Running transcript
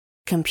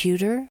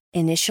Computer,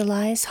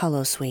 initialize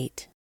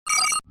holosuite.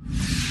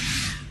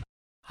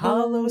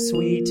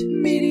 Holosuite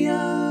Media.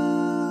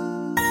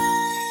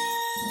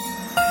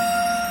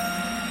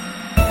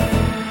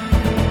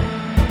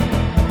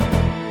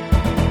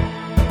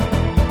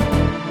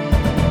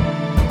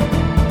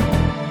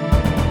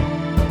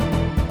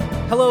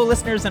 Hello,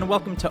 listeners, and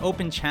welcome to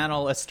Open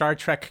Channel, a Star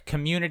Trek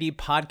community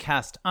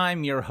podcast.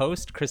 I'm your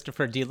host,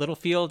 Christopher D.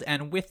 Littlefield,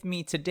 and with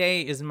me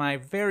today is my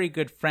very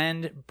good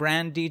friend,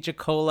 Brandi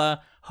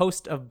Jackola,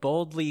 host of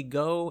Boldly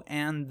Go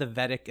and the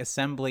VEDEK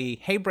Assembly.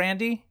 Hey,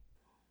 Brandi.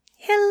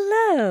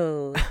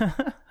 Hello.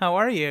 How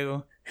are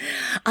you?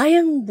 I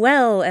am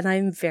well, and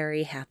I'm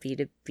very happy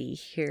to be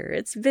here.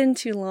 It's been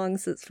too long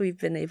since we've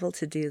been able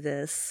to do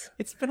this.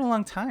 It's been a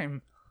long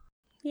time.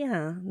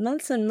 Yeah,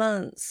 months and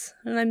months,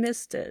 and I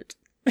missed it.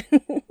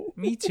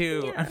 Me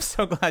too. Yeah. I'm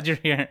so glad you're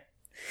here.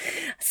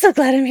 So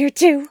glad I'm here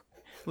too.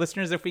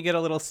 Listeners, if we get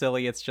a little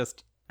silly, it's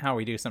just how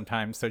we do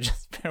sometimes, so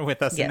just bear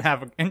with us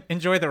and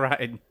enjoy the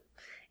ride.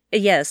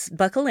 Yes,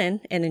 buckle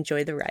in and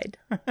enjoy the ride.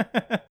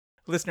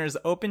 Listeners,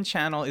 Open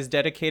Channel is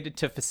dedicated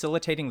to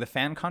facilitating the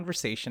fan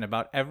conversation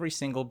about every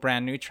single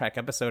brand new Trek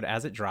episode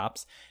as it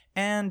drops,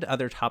 and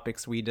other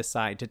topics we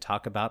decide to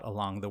talk about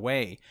along the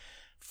way.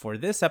 For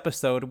this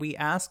episode, we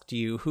asked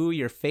you who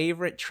your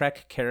favorite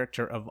Trek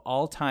character of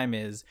all time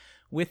is,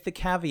 with the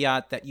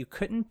caveat that you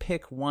couldn't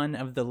pick one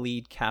of the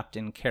lead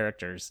captain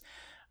characters.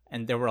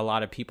 And there were a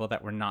lot of people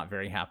that were not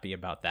very happy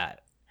about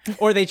that.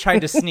 Or they tried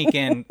to sneak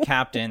in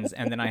captains,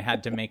 and then I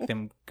had to make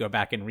them go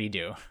back and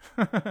redo.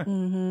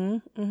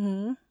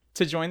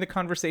 To join the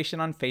conversation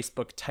on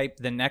Facebook, type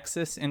The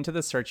Nexus into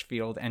the search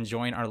field and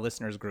join our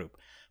listeners group.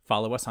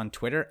 Follow us on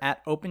Twitter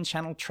at Open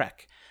Channel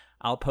Trek.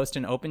 I'll post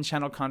an Open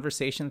Channel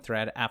conversation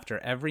thread after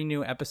every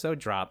new episode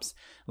drops.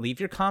 Leave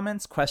your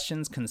comments,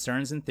 questions,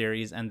 concerns, and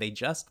theories, and they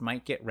just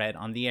might get read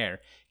on the air.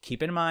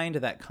 Keep in mind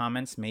that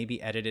comments may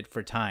be edited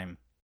for time.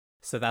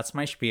 So that's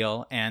my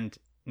spiel, and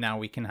now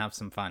we can have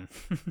some fun.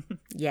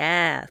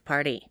 Yeah,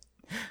 party.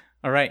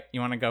 All right, you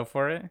want to go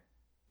for it?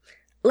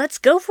 Let's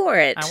go for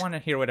it. I want to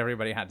hear what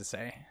everybody had to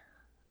say.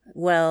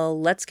 Well,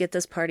 let's get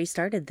this party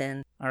started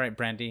then. All right,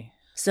 Brandi.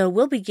 So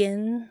we'll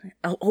begin.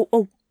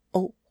 Oh.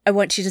 I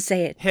want you to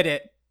say it. Hit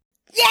it.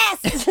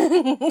 Yes!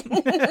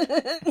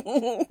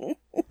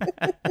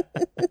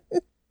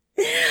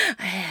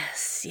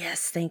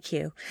 Yes, thank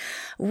you.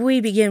 We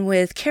begin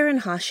with Karen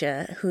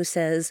Hasha, who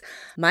says,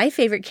 my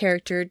favorite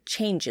character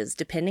changes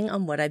depending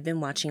on what I've been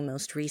watching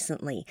most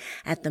recently.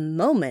 At the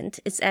moment,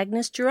 it's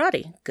Agnes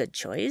Jurati. Good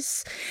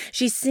choice.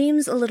 She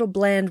seems a little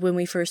bland when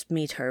we first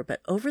meet her,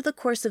 but over the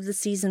course of the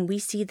season, we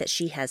see that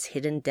she has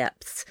hidden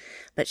depths.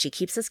 But she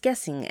keeps us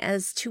guessing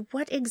as to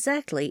what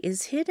exactly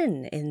is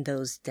hidden in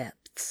those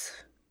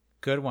depths.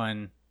 Good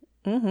one.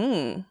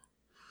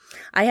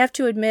 I have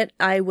to admit,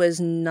 I was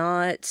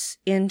not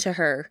into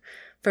her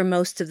for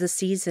most of the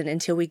season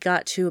until we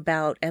got to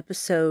about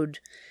episode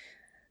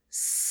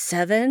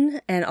 7,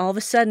 and all of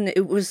a sudden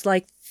it was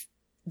like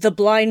the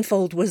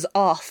blindfold was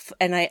off,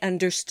 and I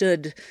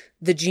understood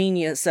the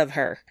genius of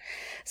her.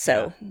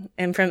 So, yeah.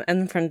 and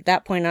from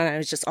that point on, I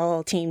was just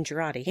all Team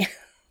Jurati.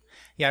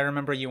 Yeah, I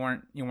remember you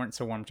weren't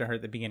so warm to her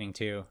at the beginning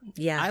too.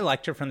 Yeah, I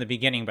liked her from the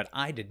beginning, but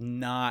I did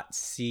not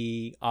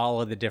see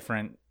all of the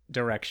different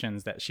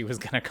directions that she was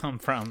going to come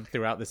from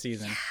throughout the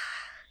season.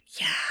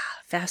 Yeah,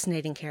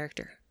 fascinating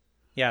character.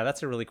 Yeah,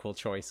 that's a really cool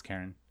choice,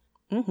 Karen.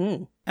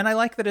 And I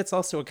like that it's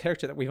also a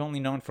character that we've only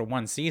known for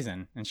one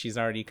season, and she's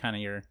already kind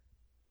of your,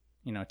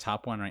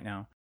 top one right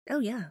now. Oh,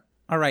 yeah.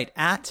 All right,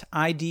 at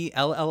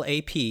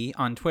IDLLAP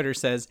on Twitter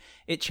says,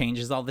 it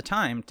changes all the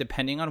time,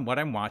 depending on what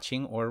I'm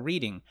watching or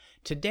reading.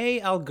 Today,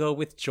 I'll go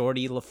with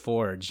Geordi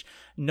LaForge.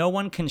 No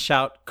one can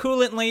shout,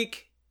 coolant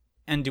leak,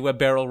 and do a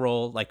barrel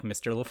roll like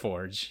Mr.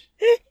 LaForge.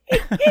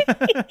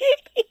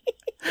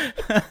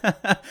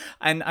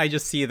 And I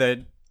just see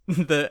the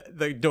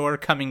door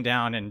coming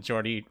down and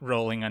Geordi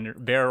rolling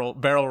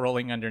barrel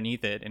rolling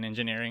underneath it in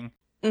engineering.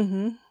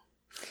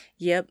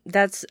 Yep,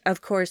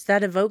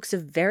 that evokes a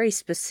very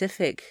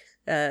specific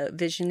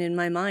vision in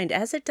my mind,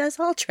 as it does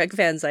all Trek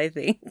fans, I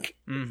think.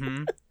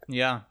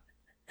 Yeah.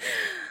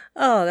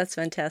 Oh, that's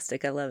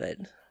fantastic. I love it.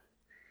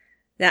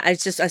 Now,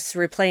 it's just us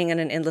replaying in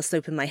an endless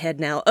loop in my head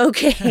now.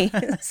 Okay.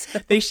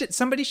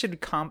 Somebody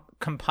should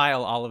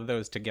compile all of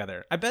those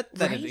together. I bet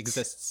that it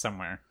exists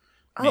somewhere.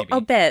 Maybe. I'll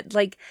bet.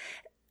 Like,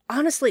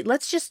 honestly,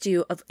 let's just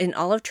do, in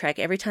all of Trek,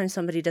 every time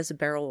somebody does a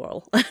barrel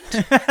roll.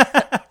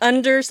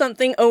 Under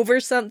something, over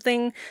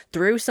something,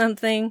 through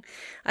something.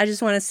 I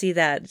just want to see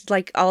that.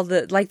 Like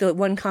the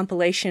one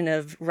compilation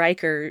of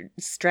Riker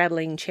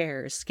straddling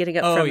chairs, getting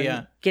up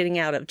and getting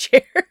out of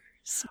chairs.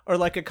 Or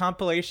like a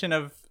compilation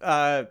of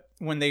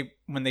when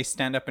they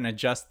stand up and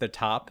adjust the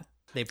top,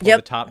 they pull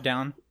the top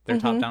down,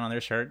 top down on their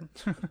shirt.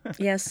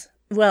 Yes.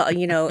 Well,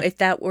 if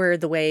that were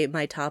the way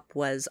my top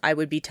was, I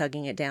would be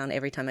tugging it down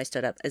every time I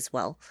stood up as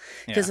well.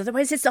 Because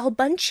otherwise it's all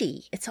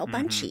bunchy. It's all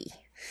bunchy.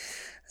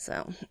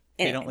 So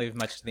they don't leave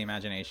much to the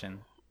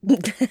imagination. No,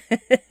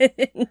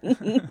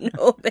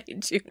 they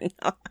do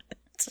not.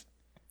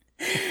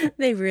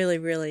 They really,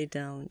 really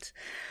don't.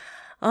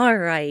 All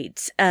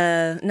right,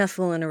 enough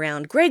fooling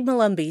around. Greg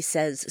Malumbi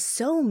says,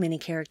 so many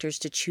characters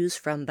to choose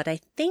from, but I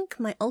think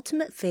my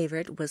ultimate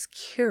favorite was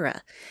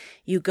Kira.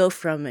 You go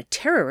from a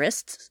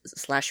terrorist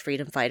 /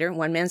 freedom fighter,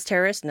 one man's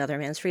terrorist, another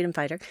man's freedom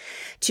fighter,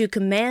 to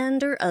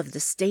commander of the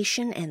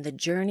station, and the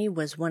journey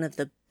was one of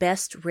the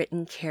best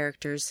written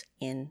characters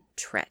in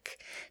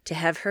Trek. To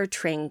have her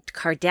train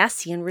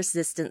Cardassian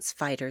resistance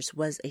fighters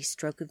was a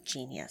stroke of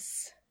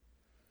genius.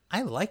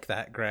 I like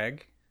that,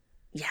 Greg.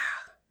 Yeah,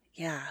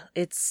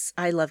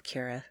 I love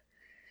Kira.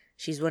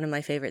 She's one of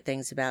my favorite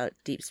things about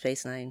Deep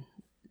Space Nine.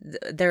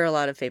 There are a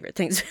lot of favorite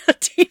things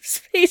about Deep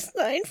Space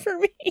Nine for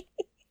me.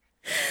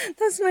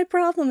 That's my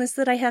problem, is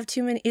that I have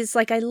too many. It's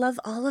like I love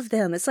all of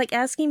them. It's like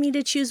asking me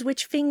to choose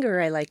which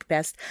finger I like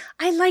best.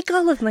 I like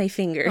all of my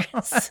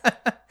fingers.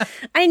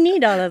 I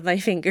need all of my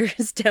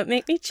fingers. Don't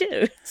make me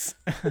choose.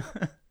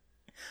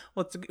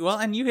 Well,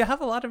 and you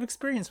have a lot of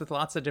experience with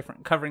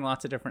covering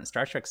lots of different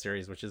Star Trek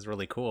series, which is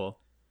really cool.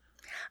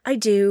 I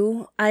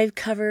do. I've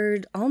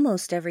covered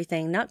almost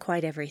everything, not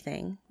quite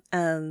everything.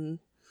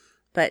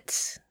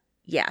 But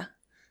yeah,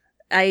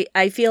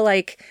 I feel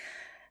like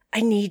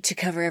I need to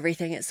cover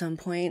everything at some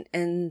point,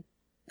 and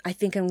I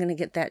think I'm going to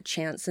get that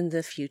chance in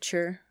the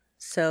future.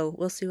 So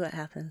we'll see what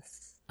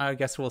happens. I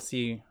guess we'll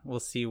see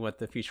what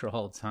the future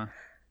holds, huh?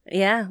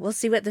 Yeah, we'll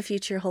see what the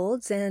future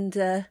holds. And,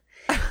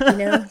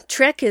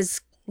 Trek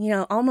is,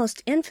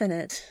 almost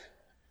infinite,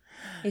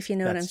 if you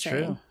know what I'm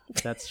saying.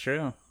 That's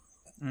true.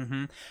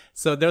 Mm-hmm.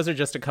 So those are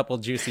just a couple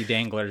juicy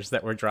danglers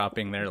that we're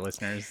dropping there,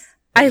 listeners.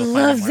 I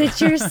love that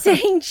you're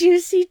saying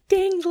juicy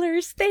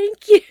danglers.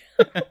 Thank you.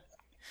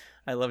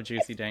 I love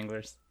juicy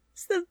danglers.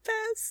 It's the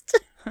best.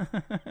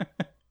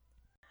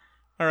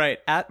 All right.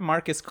 At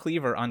Marcus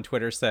Cleaver on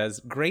Twitter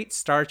says, great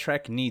Star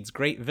Trek needs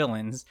great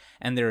villains,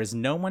 and there is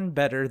no one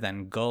better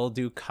than Gul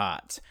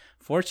Dukat.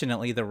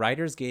 Fortunately, the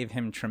writers gave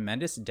him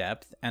tremendous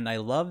depth, and I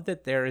love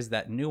that there is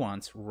that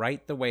nuance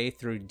right the way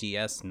through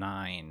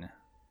DS9.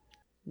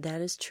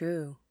 That is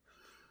true.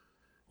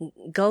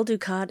 Gul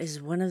Dukat is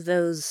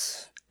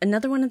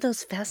another one of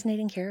those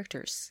fascinating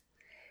characters,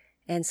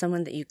 and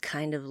someone that you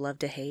kind of love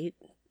to hate.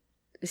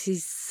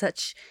 He's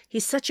such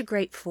a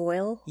great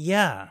foil.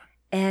 Yeah.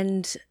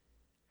 And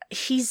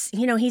he's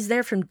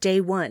there from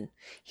day one.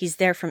 He's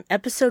there from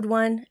episode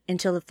 1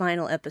 until the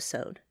final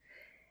episode.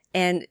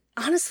 And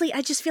honestly,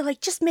 I just feel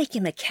like just make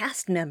him a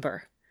cast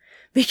member,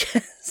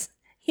 because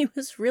he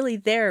was really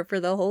there for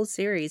the whole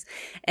series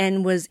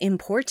and was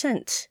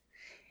important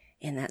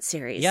in that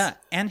series. Yeah,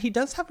 and he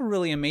does have a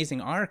really amazing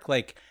arc.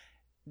 Like,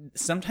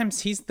 sometimes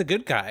he's the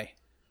good guy.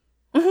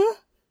 Mm-hmm.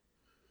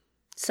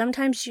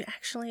 Sometimes you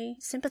actually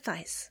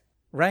sympathize.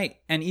 Right,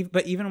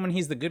 but even when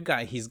he's the good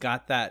guy, he's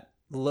got that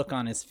look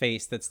on his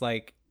face that's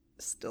like,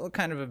 still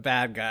kind of a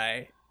bad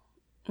guy.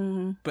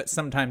 Mm-hmm. But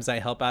sometimes I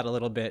help out a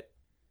little bit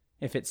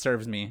if it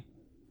serves me.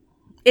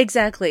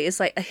 Exactly. It's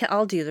like,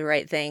 I'll do the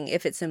right thing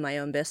if it's in my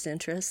own best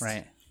interest.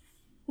 Right.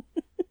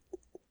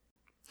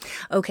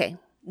 Okay.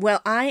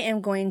 Well, I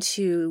am going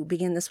to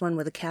begin this one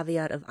with a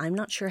caveat of I'm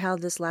not sure how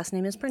this last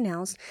name is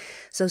pronounced.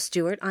 So,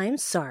 Stuart, I'm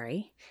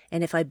sorry.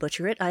 And if I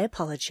butcher it, I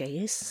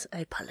apologize.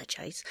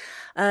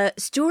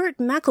 Stuart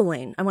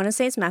McElwain. I want to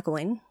say it's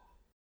McElwain.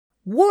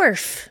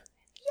 Worf.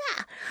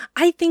 Yeah.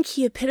 I think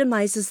he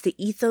epitomizes the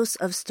ethos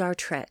of Star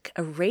Trek,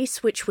 a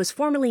race which was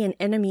formerly an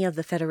enemy of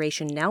the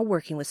Federation, now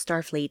working with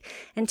Starfleet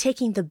and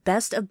taking the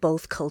best of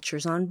both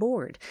cultures on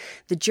board.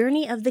 The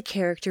journey of the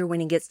character when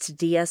he gets to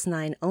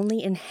DS9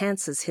 only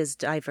enhances his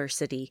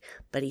diversity,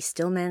 but he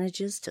still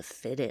manages to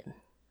fit in.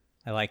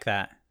 I like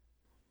that.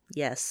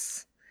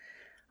 Yes.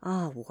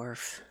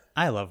 Worf.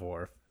 I love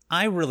Worf.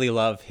 I really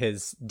love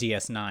his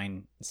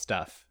DS9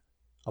 stuff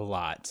a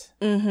lot.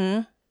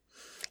 Mm-hmm.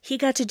 He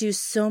got to do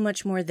so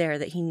much more there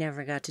that he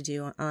never got to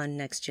do on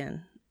Next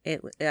Gen.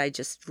 I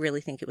just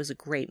really think it was a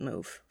great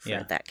move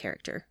for that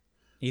character.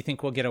 You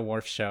think we'll get a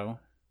Worf show?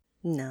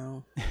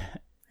 No.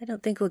 I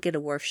don't think we'll get a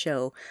Worf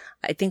show.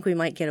 I think we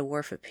might get a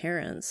Worf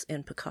appearance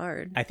in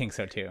Picard. I think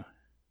so too.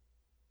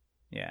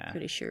 Yeah.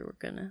 Pretty sure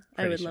we're gonna.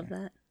 I would love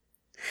that.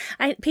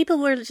 People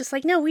were just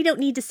like, no, we don't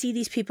need to see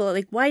these people.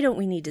 Like, why don't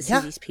we need to see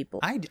these people?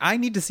 I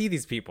need to see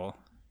these people.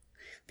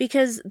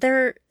 Because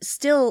they're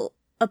still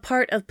a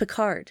part of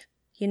Picard.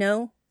 You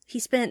know, he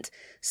spent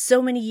so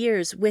many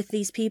years with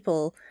these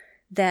people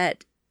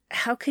that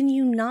how can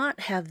you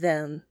not have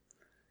them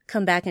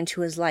come back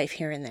into his life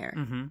here and there?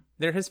 Mm-hmm.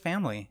 They're his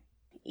family.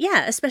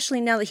 Yeah, especially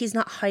now that he's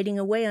not hiding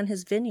away on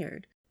his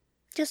vineyard.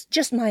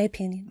 Just my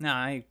opinion. No,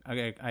 I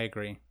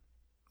agree.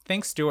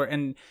 Thanks, Stuart.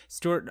 And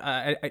Stuart,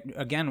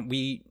 again,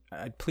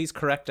 please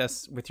correct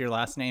us with your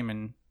last name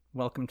and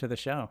welcome to the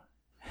show.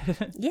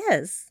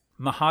 Yes.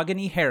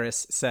 Mahogany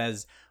Harris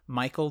says,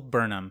 Michael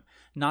Burnham.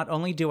 Not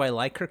only do I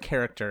like her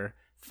character,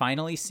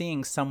 finally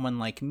seeing someone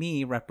like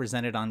me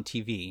represented on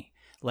TV.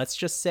 Let's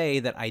just say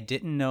that I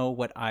didn't know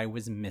what I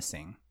was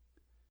missing.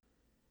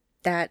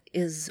 That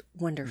is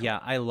wonderful. Yeah,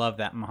 I love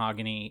that,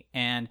 Mahogany.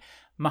 And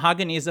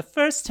Mahogany is a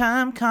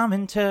first-time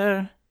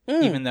commenter,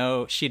 even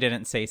though she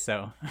didn't say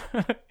so.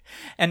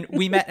 And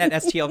we met at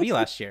STLV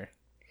last year.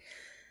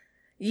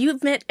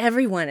 You've met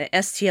everyone at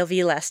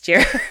STLV last year.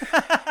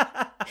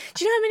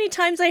 Do you know how many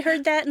times I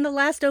heard that in the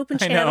last open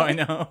channel? I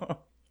know.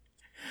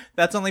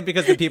 That's only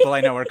because the people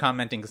I know are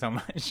commenting so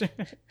much.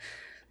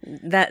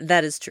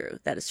 That is true.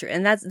 That is true.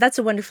 And that's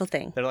a wonderful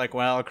thing. They're like,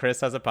 well,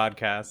 Chris has a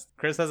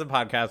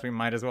podcast. We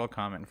might as well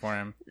comment for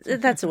him.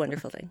 That's a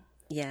wonderful thing.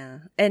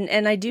 Yeah.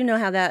 And I do know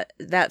how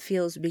that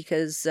feels,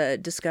 because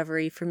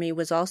Discovery for me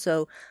was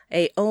also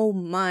oh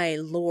my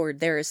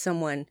Lord, there is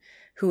someone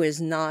who is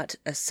not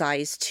a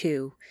size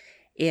 2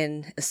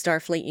 in a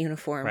Starfleet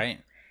uniform. Right.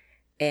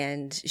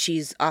 And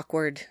she's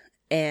awkward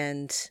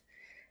and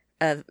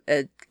a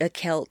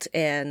Celt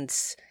and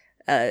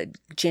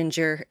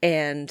ginger,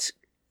 and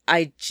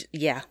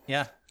yeah.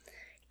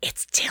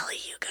 It's Tilly,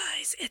 you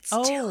guys. It's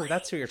Tilly. Oh,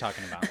 that's who you're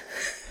talking about.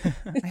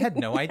 I had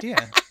no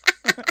idea.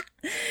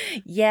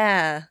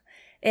 Yeah.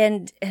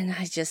 And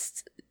I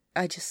just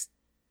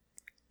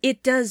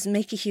it does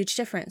make a huge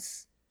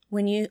difference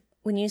when you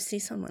see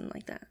someone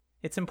like that.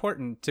 It's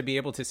important to be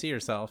able to see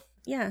yourself.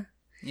 Yeah.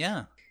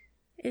 Yeah.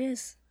 It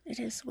is.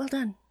 Well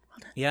done.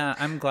 Yeah,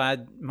 I'm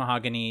glad,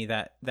 Mahogany,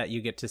 that you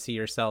get to see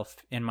yourself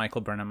in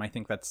Michael Burnham. I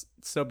think that's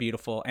so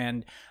beautiful.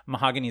 And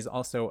Mahogany's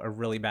also a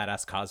really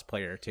badass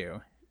cosplayer,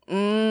 too.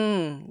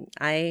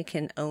 I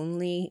can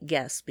only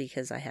guess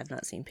because I have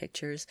not seen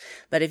pictures.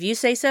 But if you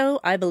say so,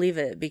 I believe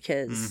it,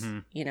 because,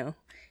 you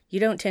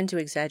don't tend to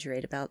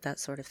exaggerate about that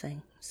sort of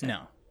thing. So.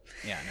 No.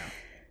 Yeah, no.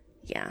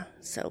 Yeah,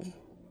 so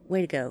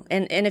way to go.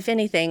 And if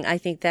anything, I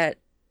think that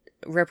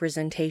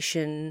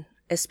representation,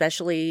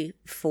 especially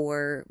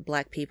for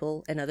Black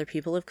people and other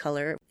people of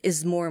color,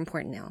 is more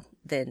important now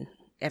than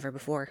ever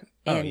before.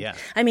 And, yeah.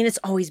 I mean, it's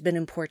always been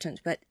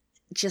important, but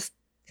just,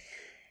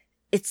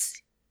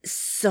 it's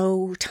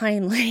so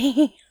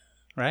timely.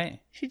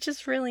 Right. You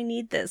just really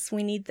need this.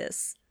 We need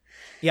this.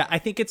 Yeah, I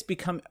think it's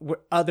become where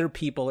other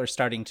people are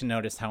starting to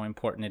notice how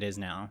important it is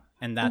now.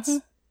 And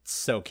that's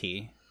so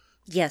key.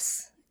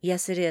 Yes,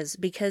 it is.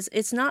 Because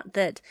it's not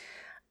that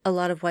a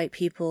lot of white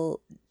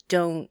people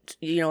don't,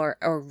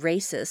 are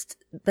racist,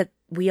 but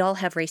we all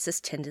have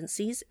racist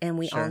tendencies, and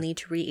we all need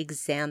to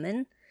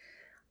re-examine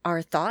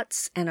our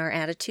thoughts and our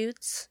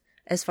attitudes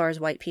as far as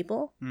white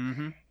people,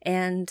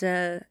 and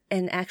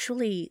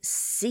actually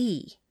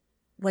see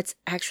what's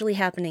actually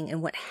happening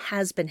and what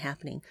has been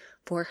happening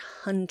for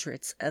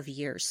hundreds of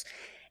years,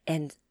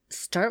 and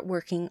start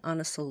working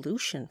on a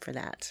solution for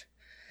that.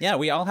 Yeah,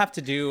 we all have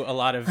to do a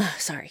lot of...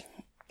 Sorry.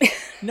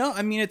 No,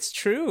 I mean, it's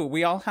true.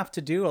 We all have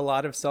to do a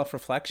lot of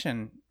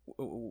self-reflection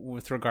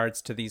with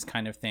regards to these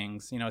kind of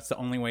things. It's the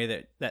only way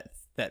that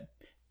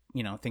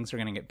things are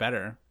going to get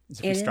better is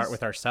if we start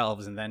with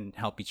ourselves and then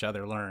help each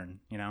other learn,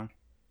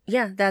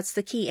 Yeah, that's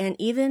the key. And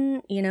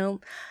even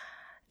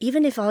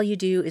if all you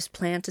do is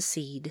plant a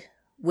seed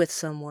with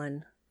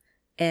someone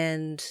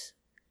and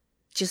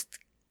just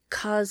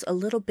cause a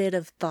little bit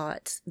of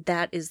thought,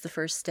 that is the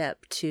first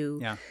step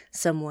to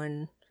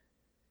someone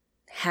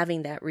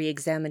having that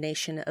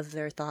re-examination of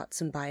their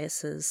thoughts and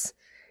biases,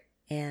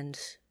 and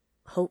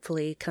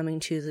hopefully coming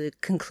to the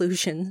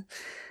conclusion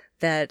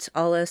that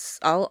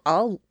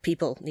all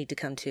people need to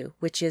come to,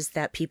 which is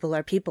that people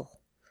are people.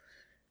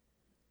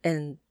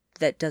 And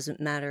that doesn't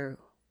matter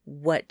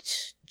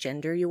what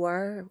gender you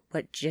are,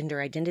 what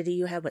gender identity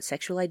you have, what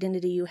sexual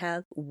identity you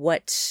have,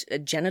 what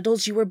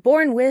genitals you were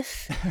born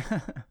with,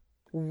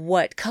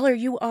 what color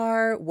you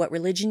are, what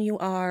religion you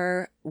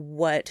are,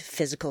 what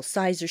physical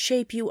size or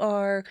shape you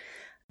are.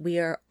 We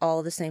are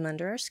all the same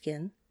under our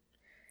skin.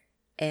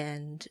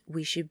 And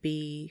we should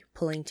be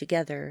pulling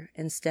together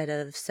instead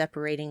of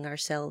separating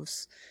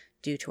ourselves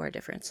due to our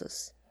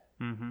differences.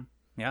 Mm-hmm.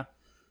 Yeah.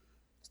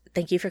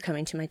 Thank you for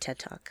coming to my TED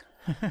Talk.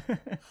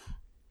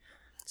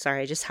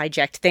 Sorry, I just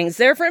hijacked things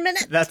there for a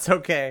minute. That's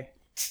okay.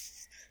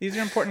 These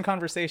are important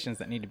conversations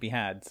that need to be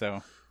had,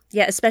 so...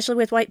 Yeah, especially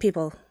with white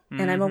people.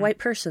 And I'm a white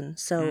person,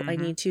 so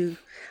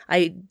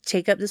I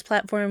take up this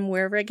platform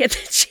wherever I get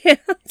the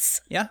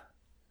chance. Yeah,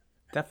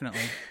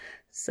 definitely.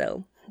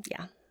 So,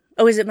 yeah.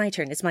 Oh, is it my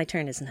turn? It's my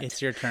turn, isn't it?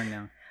 It's your turn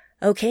now.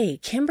 Okay,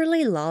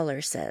 Kimberly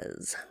Lawler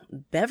says,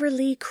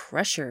 Beverly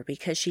Crusher,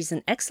 because she's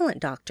an excellent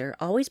doctor,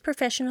 always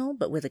professional,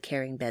 but with a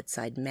caring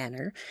bedside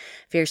manner,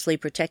 fiercely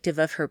protective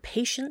of her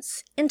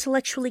patients,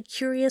 intellectually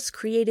curious,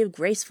 creative,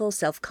 graceful,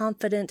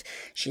 self-confident.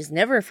 She's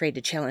never afraid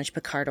to challenge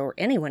Picard or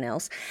anyone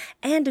else,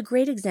 and a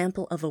great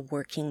example of a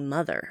working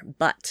mother.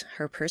 But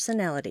her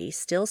personality,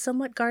 still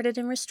somewhat guarded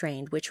and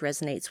restrained, which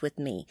resonates with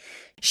me.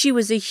 She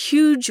was a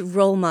huge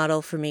role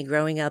model for me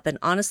growing up, and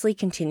honestly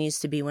continues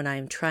to be when I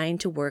am trying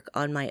to work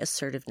on my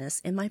assertiveness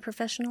in my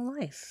professional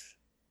life.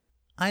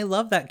 I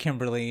love that,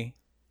 Kimberly.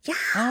 Yeah.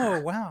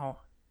 Oh, wow.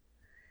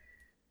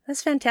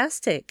 That's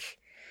fantastic.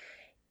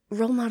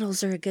 Role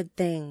models are a good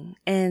thing.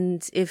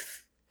 And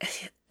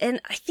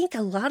I think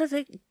a lot of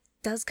it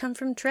does come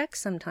from Trek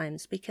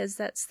sometimes, because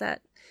that's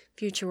that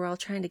future we're all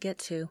trying to get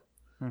to.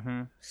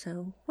 Mm-hmm.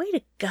 So, way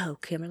to go,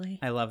 Kimberly.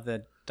 I love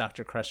the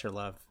Dr. Crusher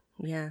love.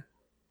 Yeah.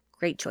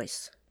 Great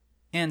choice.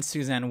 And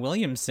Suzanne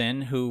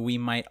Williamson, who we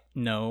might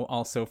know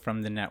also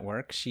from the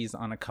network. She's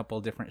on a couple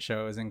different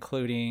shows,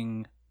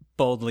 including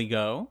Boldly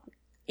Go.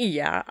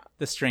 Yeah.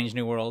 the Strange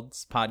New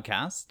Worlds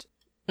podcast,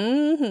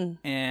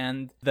 Mm-hmm.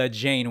 and the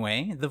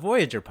Janeway, the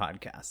Voyager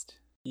podcast.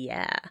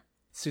 Yeah.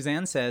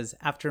 Suzanne says,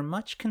 after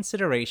much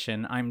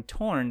consideration, I'm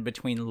torn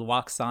between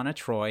Lwaxana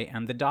Troy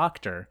and the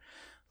Doctor.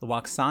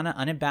 Lwaxana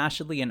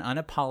unabashedly and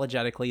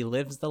unapologetically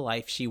lives the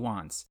life she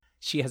wants.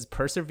 She has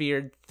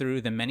persevered through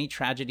the many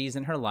tragedies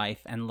in her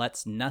life and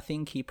lets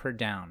nothing keep her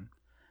down.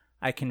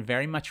 I can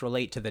very much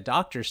relate to the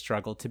Doctor's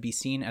struggle to be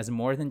seen as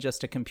more than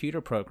just a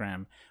computer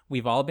program.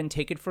 We've all been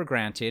taken for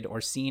granted or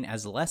seen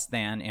as less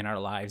than in our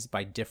lives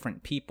by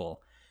different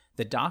people.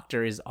 The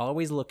Doctor is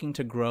always looking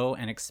to grow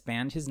and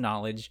expand his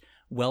knowledge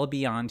well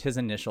beyond his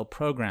initial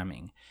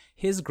programming.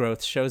 His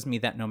growth shows me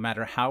that no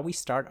matter how we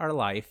start our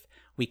life,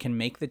 we can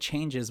make the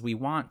changes we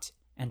want,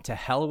 and to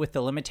hell with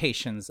the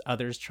limitations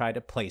others try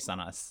to place on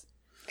us.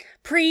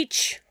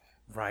 Preach.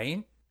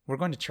 Right? We're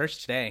going to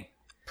church today.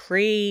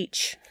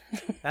 Preach.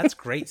 That's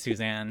great,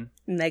 Suzanne.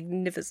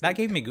 Magnificent. That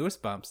gave me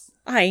goosebumps.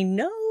 I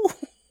know.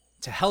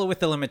 To hell with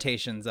the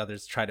limitations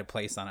others try to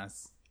place on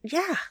us.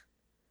 Yeah.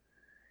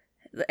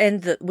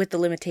 And with the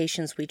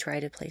limitations we try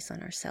to place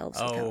on ourselves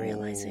without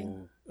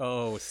realizing.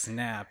 Oh,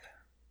 snap.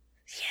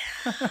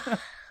 Yeah.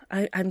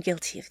 I'm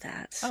guilty of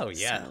that. Oh,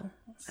 yeah.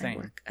 So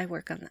Same. I'm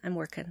working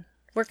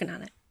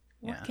on it.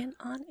 Yeah. Working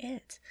on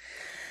it.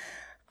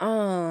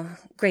 Oh,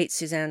 great,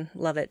 Suzanne.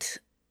 Love it.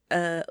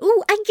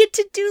 I get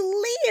to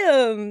do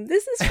Liam.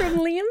 This is from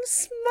Liam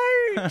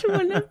Smart,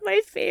 one of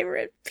my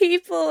favorite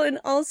people, and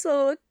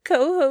also a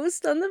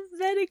co-host on the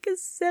VEDEK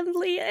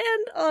Assembly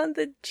and on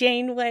the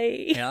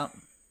Janeway. Yeah.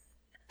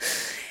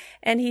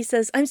 And he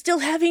says, I'm still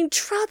having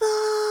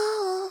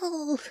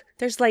trouble.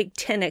 There's like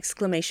 10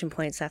 exclamation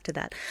points after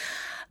that.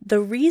 The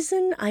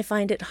reason I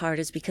find it hard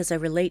is because I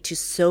relate to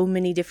so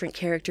many different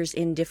characters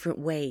in different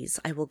ways.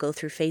 I will go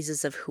through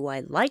phases of who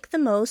I like the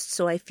most,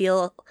 so I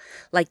feel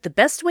like the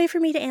best way for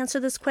me to answer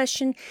this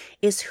question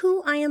is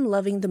who I am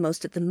loving the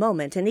most at the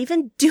moment, and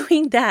even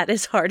doing that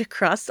is hard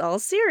across all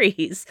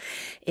series.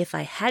 If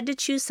I had to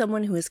choose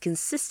someone who is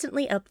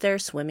consistently up there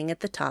swimming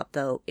at the top,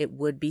 though, it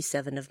would be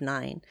 7 of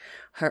 9.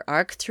 Her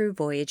arc through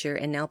Voyager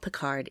and now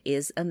Picard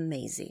is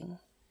amazing.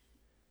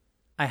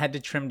 I had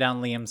to trim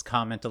down Liam's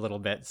comment a little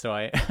bit, so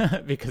I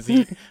because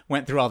he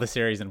went through all the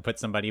series and put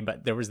somebody,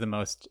 but there was the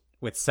most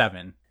with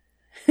 7.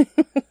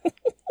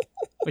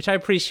 Which I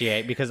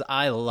appreciate because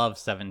I love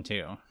 7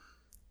 too.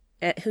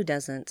 Who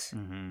doesn't?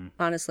 Mm-hmm.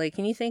 Honestly,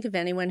 can you think of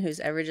anyone who's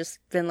ever just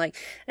been like,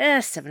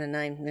 7 and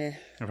 9, meh.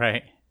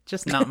 Right.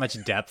 Just not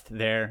much depth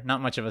there.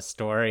 Not much of a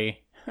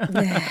story.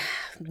 Like,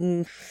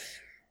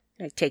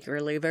 take her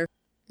or leave her.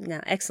 No,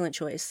 excellent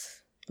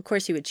choice. Of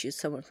course you would choose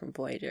someone from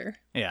Voyager.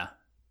 Yeah.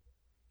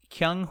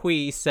 Kyung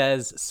Hui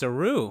says,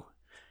 Saru.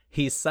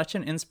 He's such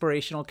an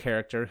inspirational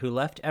character who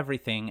left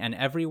everything and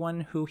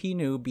everyone who he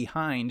knew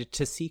behind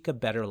to seek a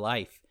better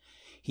life.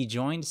 He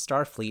joined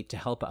Starfleet to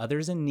help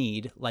others in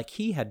need like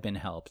he had been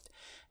helped.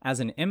 As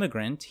an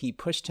immigrant, he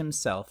pushed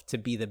himself to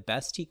be the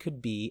best he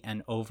could be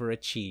and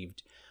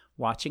overachieved.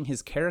 Watching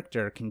his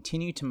character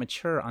continue to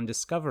mature on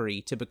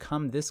Discovery to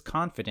become this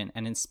confident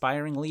and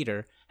inspiring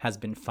leader has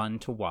been fun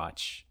to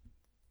watch.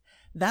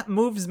 That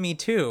moves me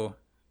too.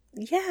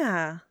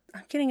 Yeah.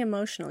 I'm getting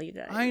emotional, you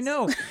guys. I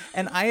know.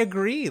 And I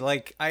agree.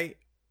 Like, I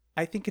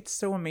think it's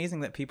so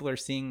amazing that people are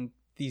seeing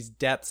these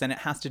depths, and it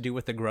has to do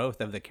with the growth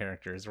of the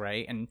characters,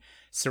 right? And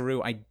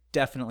Saru, I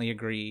definitely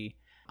agree.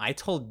 I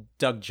told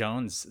Doug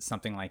Jones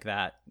something like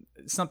that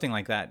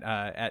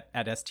at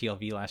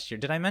STLV last year.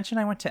 Did I mention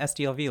I went to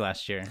STLV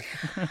last year?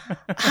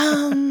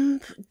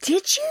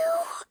 Did you?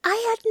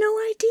 I had no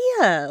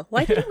idea.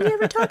 Why didn't we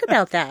ever talk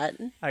about that?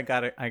 I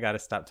gotta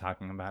stop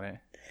talking about it.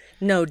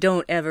 No,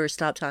 don't ever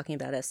stop talking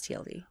about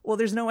STLV. Well,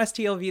 there's no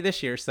STLV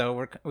this year,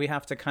 so we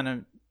have to kind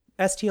of...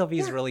 STLV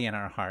is really in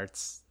our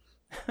hearts.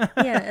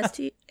 Yeah,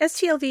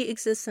 STLV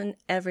exists in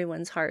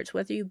everyone's hearts,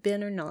 whether you've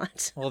been or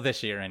not. Well,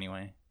 this year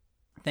anyway.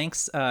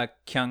 Thanks,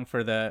 Kyung,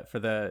 for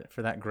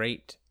that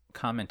great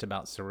comment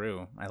about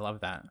Saru. I love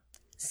that.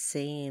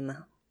 Same.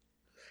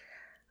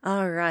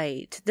 All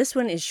right. This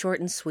one is short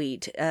and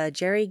sweet.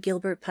 Jerry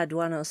Gilbert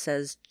Paduano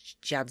says,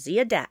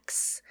 Jadzia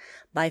Dax.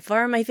 By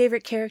far my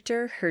favorite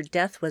character. Her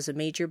death was a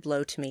major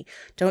blow to me.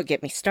 Don't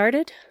get me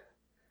started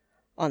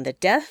on the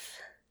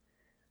death.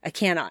 I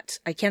cannot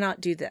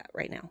do that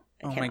right now.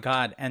 Oh my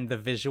God. And the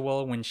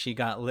visual when she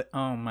got lit.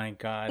 Oh my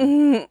God.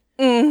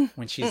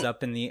 When she's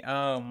up in the,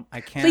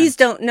 I can't. Please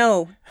don't.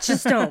 No,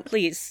 just don't.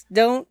 Please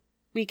don't.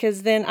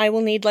 Because then I will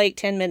need like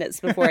 10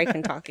 minutes before I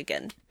can talk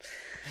again.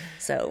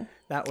 So.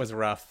 That was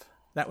rough.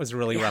 That was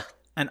really rough.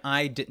 And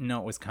I didn't know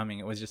it was coming.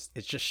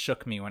 It just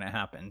shook me when it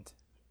happened.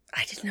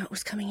 I didn't know it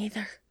was coming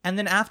either. And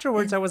then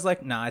afterwards I was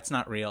like, nah, it's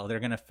not real. They're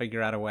going to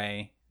figure out a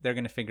way.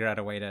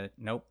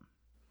 Nope.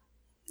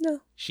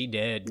 No. She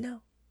did.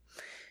 No.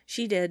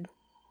 She did.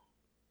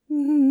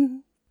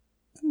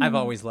 I've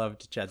always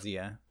loved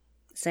Jadzia.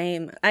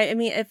 Same. I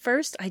mean, at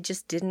first I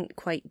just didn't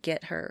quite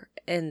get her.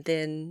 And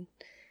then,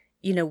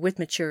 with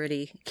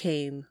maturity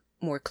came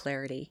more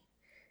clarity.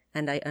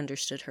 And I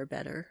understood her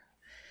better.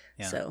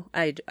 Yeah. So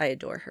I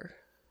adore her.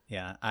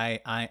 Yeah,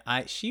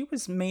 she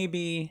was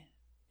maybe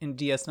in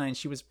DS9,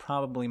 she was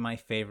probably my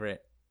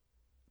favorite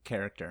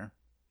character.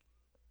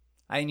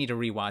 I need to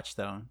rewatch,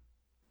 though.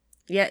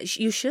 Yeah,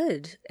 you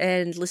should.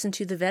 And listen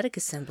to the VEDEK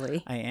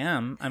Assembly. I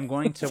am. I'm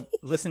going to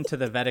listen to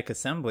the VEDEK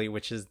Assembly,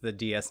 which is the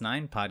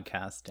DS9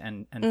 podcast,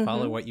 and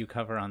follow what you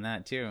cover on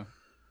that, too.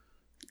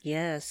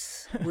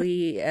 Yes.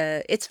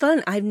 It's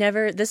fun.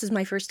 This is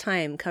my first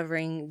time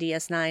covering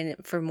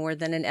DS9 for more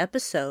than an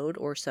episode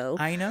or so.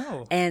 I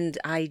know. And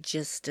I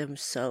just I'm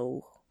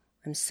so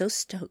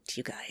stoked,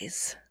 you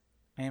guys.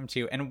 I am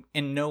too. And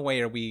in no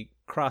way are we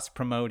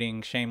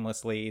cross-promoting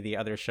shamelessly the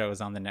other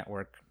shows on the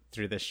network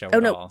through this show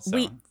at all. So.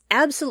 We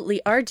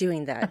absolutely are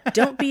doing that.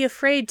 Don't be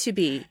afraid to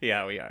be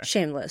yeah, we are.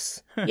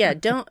 Shameless. Yeah,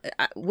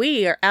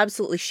 we are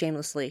absolutely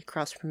shamelessly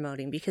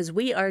cross-promoting because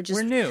we're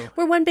new.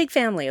 We're one big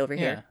family over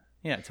here.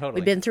 Yeah, totally.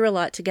 We've been through a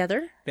lot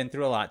together.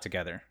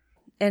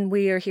 And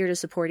we are here to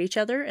support each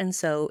other. And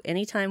so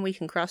anytime we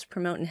can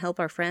cross-promote and help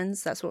our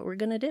friends, that's what we're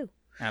going to do.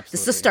 Absolutely.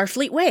 This is the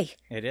Starfleet way.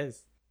 It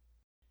is.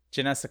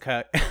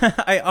 Janessica.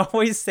 I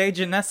always say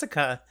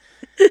Janessica.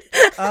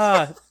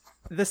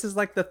 This is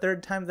like the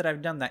third time that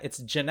I've done that. It's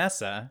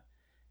Janessa,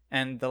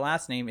 and the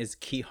last name is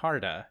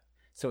Quijarda.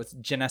 So it's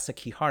Janessa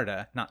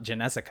Quijarda, not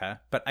Janessica.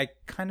 But I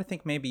kind of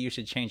think maybe you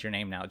should change your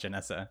name now,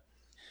 Janessa.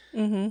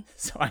 Mm-hmm.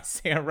 So I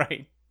say it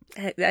right.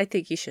 I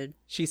think you should.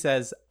 She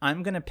says,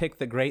 I'm going to pick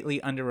the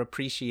greatly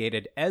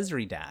underappreciated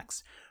Ezri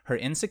Dax. Her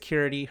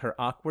insecurity, her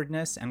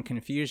awkwardness, and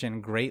confusion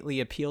greatly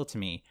appeal to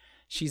me.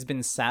 She's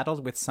been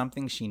saddled with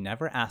something she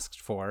never asked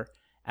for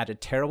at a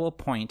terrible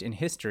point in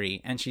history,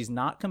 and she's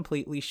not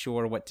completely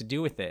sure what to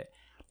do with it.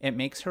 It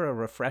makes her a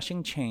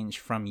refreshing change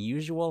from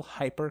usual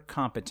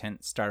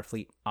hyper-competent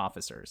Starfleet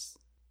officers.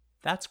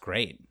 That's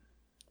great.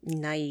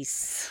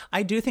 Nice.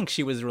 I do think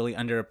she was really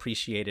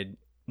underappreciated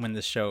when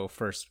the show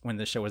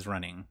was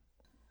running.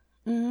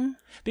 Mm-hmm.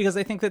 Because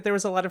I think that there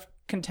was a lot of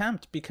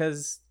contempt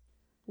because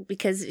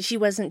she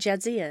wasn't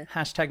Jadzia.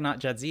 # not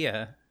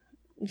Jadzia.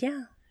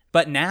 Yeah.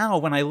 But now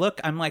when I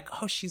look, I'm like,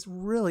 oh, she's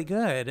really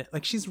good.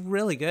 Like, she's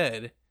really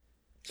good.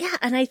 Yeah,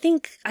 and I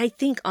think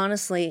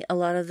honestly, a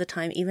lot of the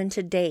time, even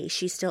today,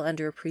 she's still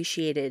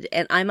underappreciated.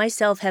 And I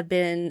myself have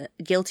been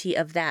guilty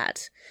of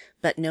that,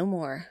 but no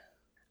more.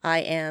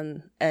 I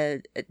am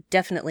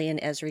definitely an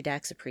Ezri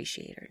Dax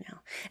appreciator now,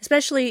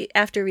 especially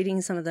after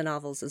reading some of the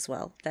novels as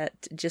well.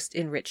 That just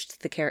enriched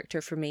the character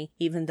for me,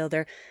 even though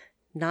they're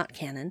not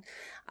canon.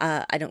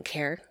 I don't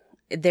care.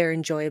 They're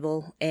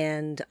enjoyable,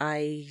 and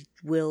I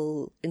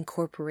will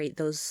incorporate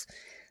those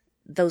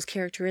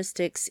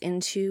characteristics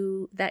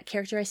into that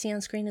character I see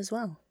on screen as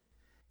well.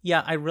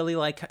 Yeah, I really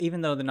like,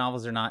 even though the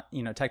novels are not,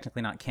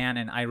 technically not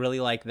canon, I really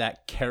like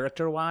that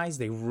character-wise.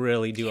 They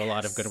really do a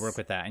lot of good work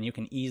with that, and you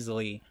can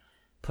easily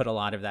put a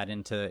lot of that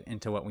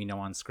into what we know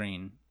on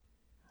screen.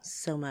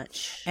 So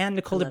much. And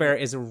Nicole DeBear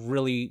is a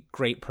really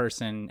great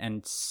person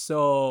and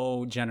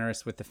so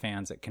generous with the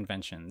fans at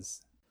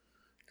conventions.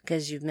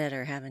 Because you've met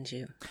her, haven't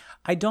you?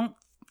 I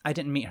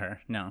didn't meet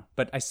her, no,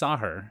 but I saw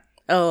her.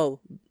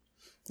 Oh,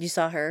 you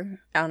saw her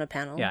on a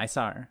panel? Yeah, I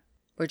saw her.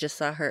 Or just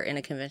saw her in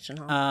a convention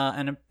hall?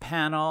 In a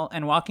panel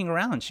and walking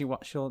around. She'll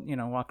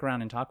walk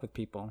around and talk with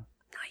people.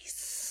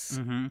 Nice.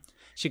 Mm-hmm.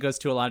 She goes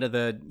to a lot of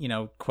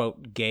the,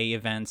 quote, gay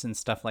events and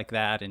stuff like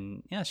that.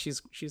 And yeah,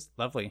 she's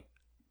lovely.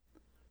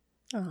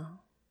 Oh,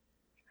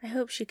 I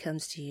hope she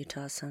comes to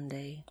Utah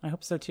someday. I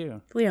hope so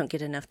too. We don't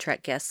get enough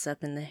Trek guests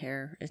up in the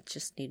hair. It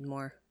just need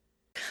more.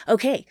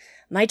 Okay,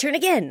 my turn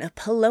again.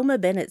 Paloma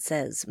Bennett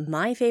says,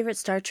 my favorite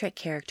Star Trek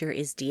character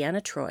is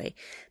Deanna Troi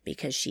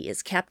because she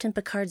is Captain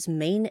Picard's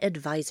main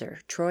advisor.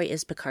 Troi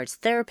is Picard's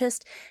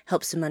therapist,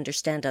 helps him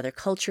understand other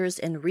cultures,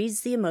 and reads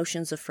the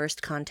emotions of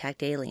first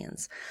contact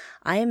aliens.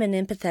 I am an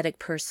empathetic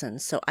person,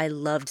 so I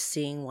loved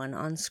seeing one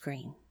on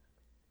screen.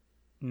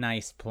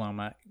 Nice,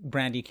 Paloma.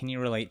 Brandi, can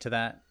you relate to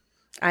that?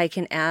 I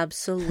can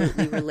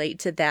absolutely relate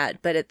to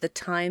that, but at the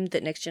time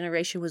that Next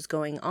Generation was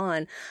going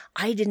on,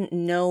 I didn't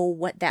know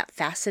what that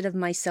facet of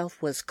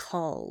myself was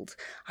called.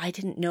 I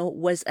didn't know it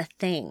was a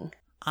thing.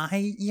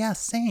 Yeah,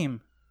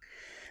 same.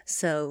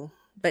 So,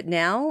 but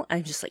now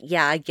I'm just like,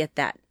 yeah, I get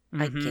that.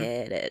 Mm-hmm. I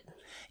get it.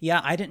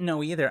 Yeah, I didn't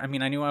know either. I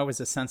mean, I knew I was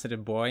a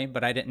sensitive boy,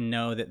 but I didn't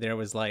know that there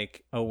was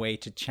like a way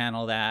to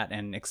channel that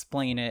and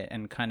explain it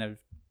and kind of,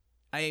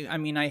 I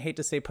mean, I hate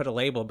to say put a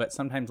label, but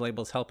sometimes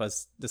labels help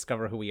us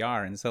discover who we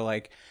are. And so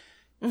like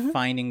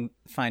finding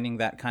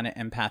that kind of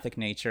empathic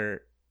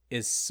nature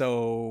is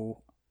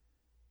so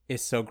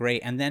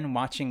great. And then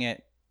watching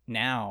it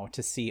now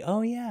to see,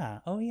 oh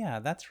yeah,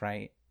 that's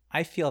right.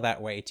 I feel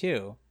that way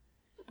too.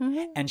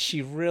 Mm-hmm. And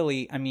she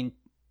really, I mean,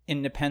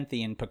 in Nepenthe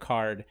and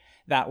Picard,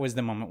 that was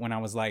the moment when I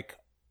was like,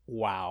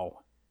 wow,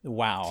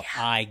 yeah.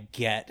 I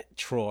get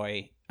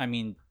Troi. I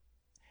mean,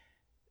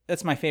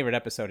 that's my favorite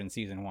episode in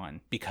season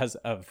 1 because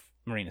of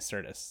Marina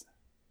Sirtis.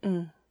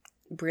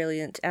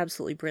 Brilliant.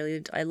 Absolutely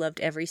brilliant. I loved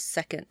every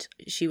second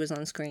she was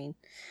on screen.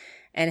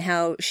 And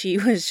how she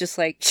was just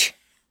like,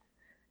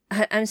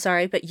 I'm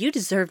sorry, but you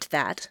deserved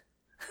that.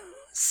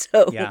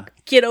 So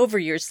get over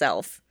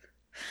yourself.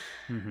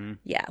 Mm-hmm.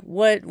 Yeah.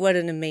 What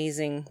an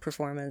amazing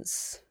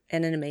performance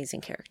and an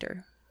amazing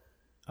character.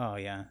 Oh,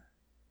 yeah.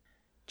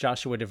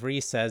 Joshua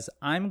DeVries says,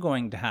 I'm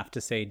going to have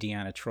to say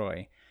Deanna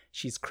Troi.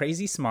 She's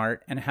crazy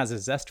smart and has a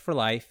zest for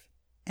life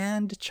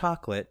and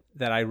chocolate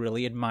that I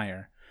really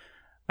admire.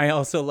 I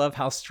also love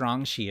how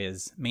strong she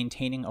is,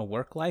 maintaining a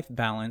work-life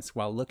balance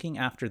while looking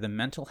after the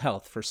mental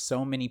health for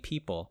so many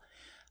people.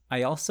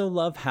 I also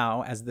love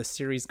how, as the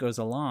series goes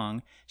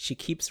along, she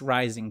keeps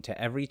rising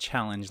to every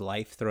challenge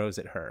life throws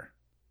at her.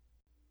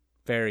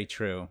 Very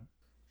true.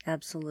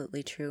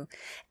 Absolutely true.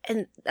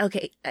 And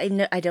okay,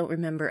 I don't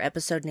remember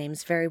episode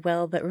names very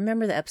well, but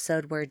remember the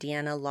episode where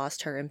Deanna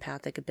lost her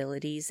empathic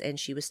abilities and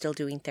she was still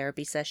doing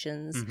therapy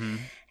sessions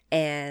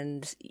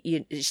and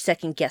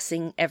second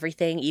guessing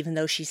everything, even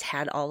though she's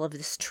had all of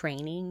this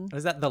training?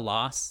 Was that The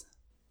Loss?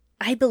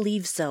 I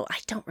believe so. I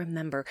don't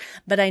remember,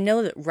 but I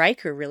know that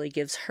Riker really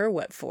gives her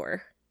what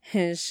for.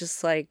 And it's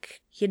just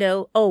like,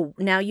 oh,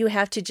 now you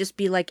have to just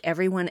be like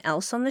everyone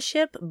else on the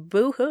ship?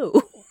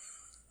 Boo-hoo.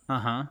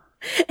 Uh-huh.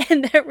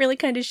 And that really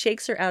kind of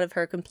shakes her out of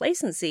her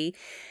complacency.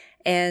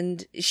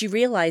 And she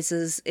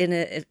realizes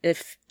in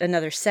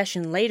another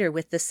session later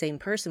with the same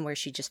person where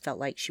she just felt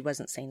like she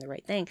wasn't saying the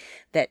right thing,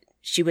 that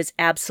she was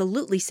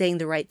absolutely saying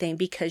the right thing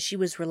because she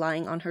was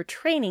relying on her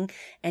training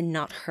and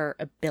not her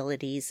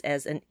abilities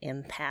as an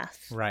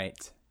empath. Right.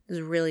 It was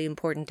a really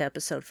important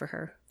episode for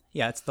her.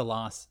 Yeah, it's The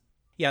Loss.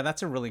 Yeah,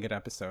 that's a really good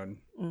episode.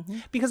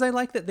 Because I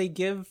like that they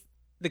give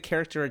the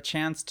character a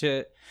chance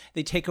to,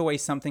 they take away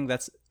something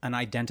that's an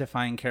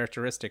identifying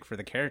characteristic for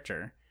the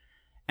character.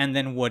 And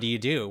then what do you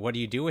do? What do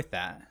you do with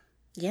that?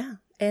 Yeah.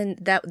 And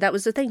that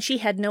was the thing. She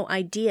had no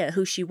idea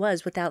who she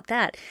was without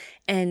that.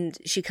 And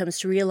she comes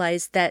to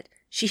realize that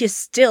she is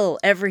still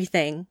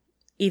everything,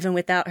 even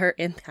without her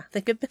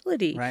empathic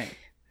ability. Right.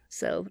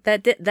 So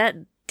that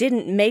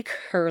didn't make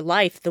her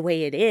life the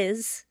way it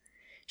is.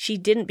 She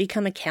didn't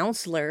become a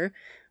counselor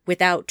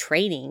without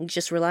training,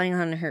 just relying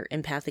on her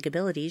empathic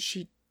abilities.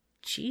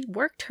 She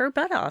worked her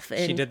butt off.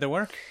 And she did the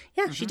work.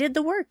 Yeah, she did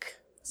the work.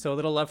 So a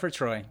little love for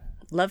Troi.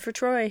 Love for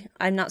Troi.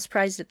 I'm not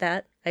surprised at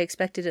that. I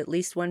expected at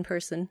least one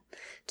person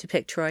to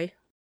pick Troi.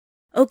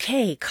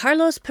 Okay,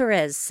 Carlos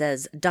Perez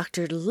says,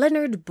 Dr.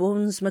 Leonard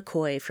Bones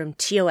McCoy from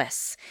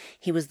TOS.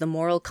 He was the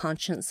moral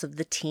conscience of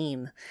the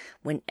team.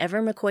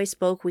 Whenever McCoy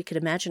spoke, we could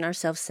imagine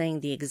ourselves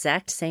saying the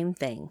exact same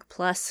thing.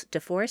 Plus,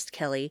 DeForest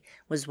Kelley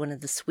was one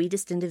of the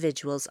sweetest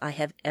individuals I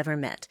have ever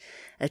met.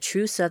 A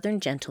true Southern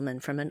gentleman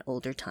from an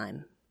older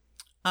time.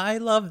 I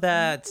love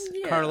that,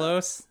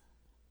 Carlos.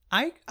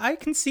 I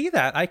can see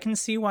that. I can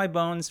see why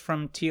Bones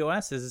from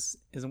TOS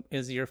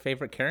is your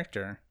favorite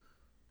character.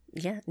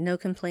 Yeah, no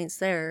complaints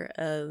there.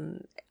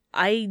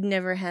 I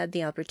never had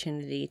the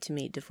opportunity to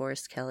meet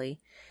DeForest Kelley.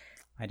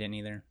 I didn't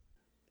either.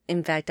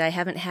 In fact, I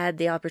haven't had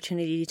the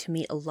opportunity to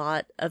meet a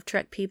lot of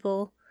Trek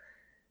people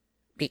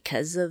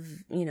because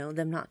of,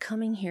 them not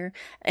coming here.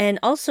 And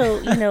also,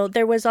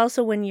 there was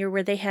also 1 year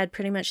where they had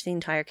pretty much the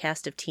entire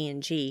cast of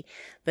TNG,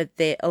 but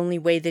the only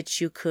way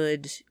that you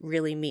could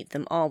really meet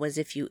them all was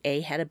if you A,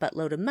 had a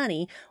buttload of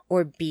money,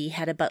 or B,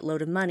 had a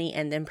buttload of money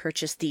and then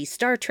purchased the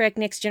Star Trek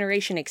Next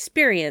Generation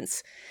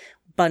Experience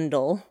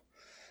bundle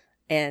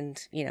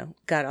and,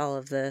 got all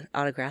of the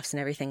autographs and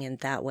everything in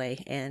that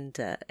way. And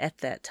at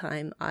that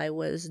time, I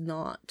wasn't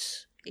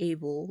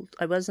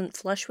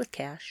flush with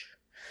cash.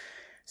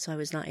 So I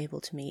was not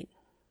able to meet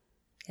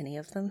any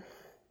of them.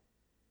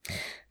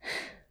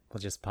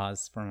 We'll just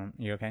pause for a moment.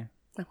 You okay?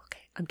 I'm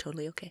okay. I'm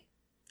totally okay.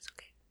 It's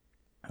okay.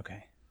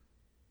 Okay.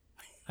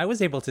 I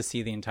was able to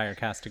see the entire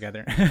cast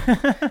together.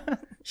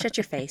 Shut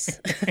your face.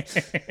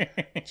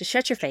 Just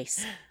shut your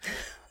face.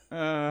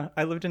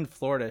 I lived in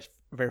Florida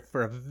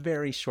for a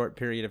very short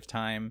period of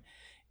time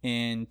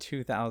in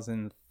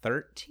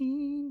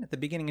 2013, at the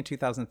beginning of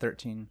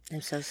 2013.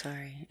 I'm so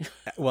sorry.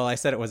 Well, I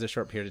said it was a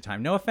short period of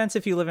time. No offense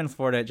if you live in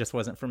Florida, it just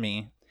wasn't for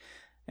me.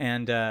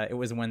 And it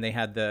was when they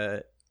had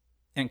the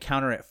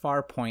Encounter at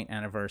Farpoint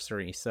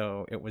anniversary,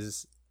 so it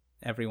was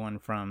everyone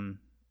from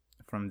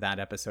that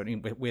episode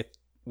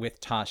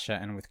with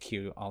Tasha and with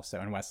Q also,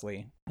 and Wesley.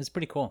 It was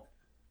pretty cool.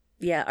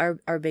 Yeah,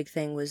 our big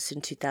thing was in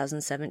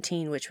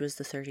 2017, which was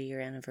the 30-year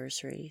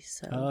anniversary.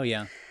 So oh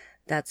yeah,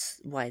 that's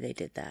why they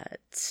did that.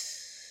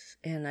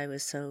 And I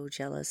was so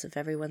jealous of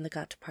everyone that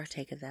got to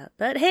partake of that.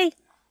 But hey,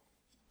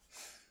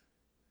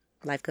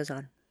 life goes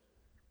on.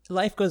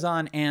 Life goes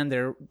on, and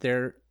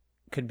there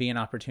could be an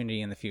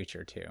opportunity in the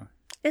future, too.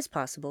 It's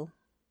possible.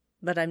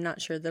 But I'm not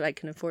sure that I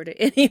can afford it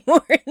any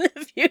more in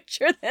the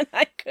future than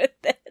I could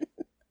then.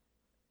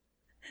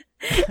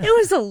 It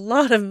was a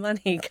lot of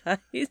money, guys.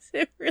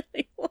 It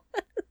really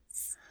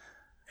was.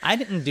 I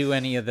didn't do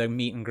any of the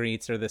meet and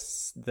greets or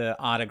the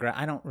autograph.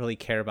 I don't really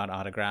care about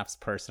autographs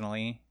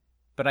personally.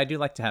 But I do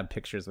like to have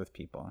pictures with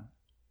people.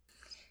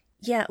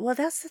 Yeah, well,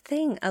 that's the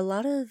thing. A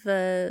lot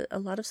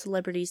of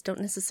celebrities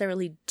don't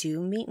necessarily do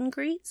meet and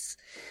greets,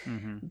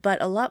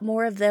 but a lot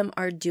more of them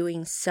are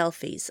doing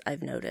selfies,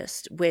 I've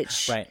noticed,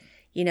 which, right.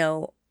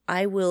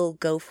 I will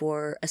go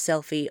for a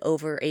selfie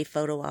over a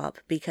photo op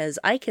because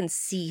I can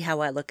see how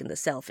I look in the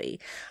selfie.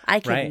 I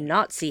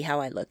cannot see how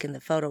I look in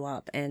the photo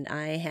op, and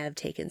I have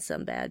taken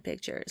some bad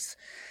pictures.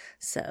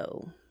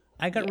 So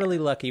I got really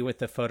lucky with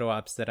the photo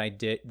ops that I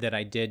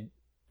did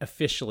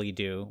officially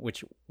do,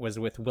 which was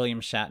with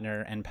William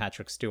Shatner and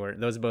Patrick Stewart.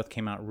 Those both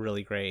came out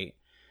really great.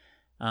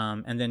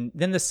 And then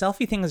the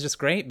selfie thing is just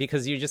great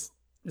because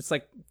it's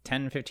like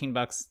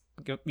 $10-15.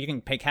 You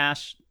can pay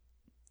cash,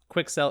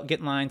 get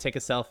in line, take a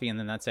selfie, and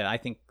then that's it. I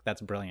think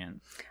that's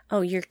brilliant.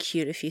 Oh, you're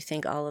cute if you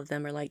think all of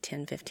them are like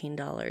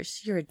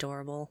 $10-15. You're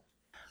adorable.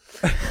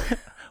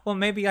 Well,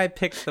 maybe I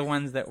picked the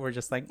ones that were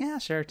just like, yeah,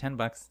 sure,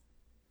 $10.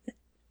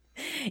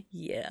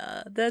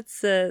 Yeah,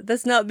 that's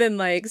not been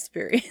my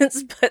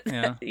experience, but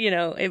Yeah.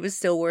 it was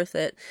still worth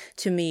it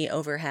to me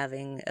over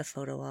having a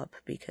photo op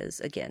because,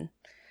 again,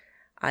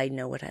 I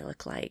know what I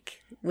look like.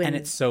 And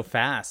it's so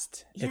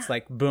fast. Yeah. It's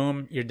like,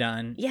 boom, you're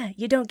done. Yeah,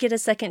 you don't get a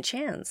second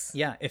chance.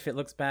 Yeah, if it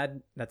looks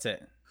bad, that's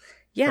it.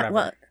 Yeah, Forever.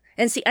 well,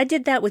 and see, I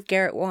did that with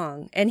Garrett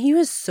Wang, and he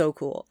was so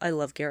cool. I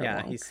love Garrett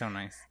Wang. Yeah, he's so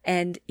nice.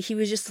 And he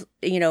was just,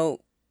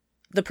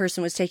 the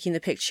person was taking the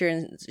picture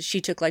and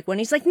she took like one.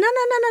 He's like,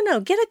 no,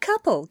 get a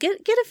couple,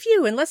 get a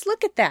few, and let's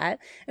look at that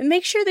and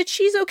make sure that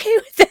she's okay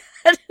with that.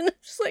 And I'm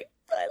just like,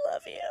 I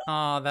love you.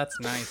 Oh, that's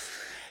nice.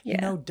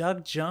 Yeah.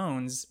 Doug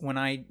Jones, when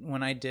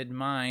I did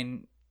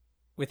mine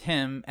with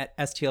him at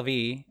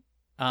STLV,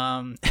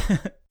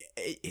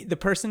 the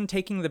person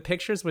taking the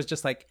pictures was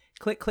just like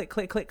click, click,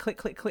 click, click, click,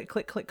 click, click,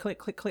 click, click, click,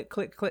 click, click,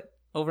 click, click,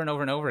 over and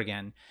over and over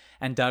again.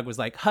 And Doug was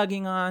like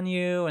hugging on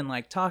you and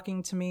like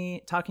talking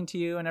to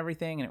you and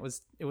everything. And it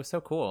was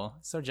so cool.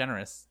 So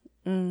generous.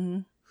 Mm-hmm.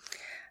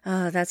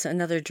 That's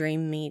another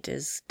dream meet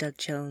is Doug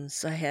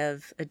Jones. I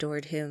have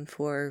adored him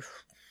for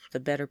the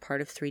better part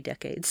of 3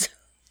 decades.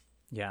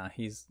 Yeah,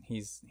 he's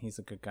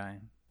a good guy.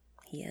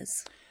 He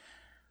is.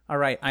 All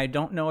right, I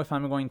don't know if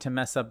I'm going to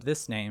mess up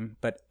this name,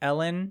 but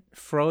Ellen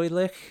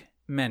Froelich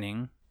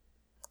Menning.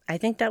 I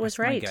think that was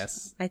right. My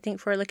guess. I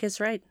think Froelich is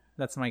right.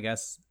 That's my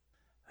guess.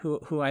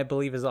 Who I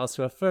believe is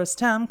also a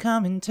first-time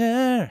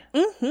commenter.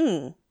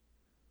 Mm-hmm.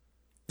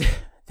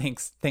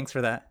 Thanks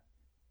for that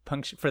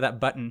for that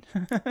button.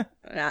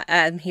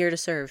 I'm here to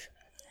serve.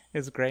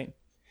 It's great.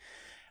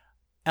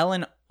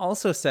 Ellen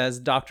also says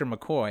Dr.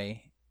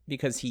 McCoy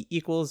because he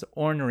equals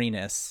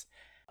orneriness.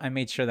 I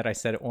made sure that I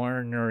said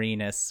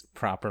orneriness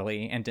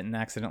properly and didn't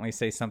accidentally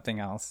say something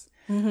else.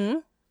 Mm-hmm.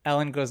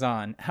 Ellen goes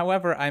on.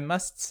 However, I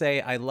must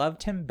say I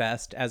loved him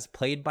best as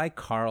played by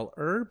Carl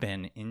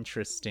Urban.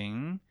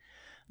 Interesting.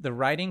 The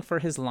writing for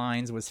his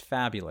lines was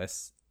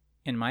fabulous.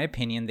 In my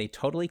opinion, they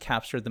totally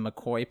captured the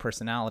McCoy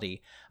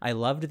personality. I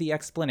loved the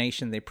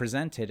explanation they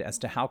presented as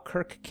to how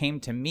Kirk came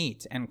to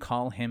meet and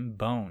call him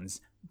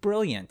Bones.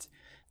 Brilliant.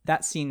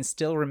 That scene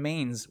still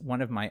remains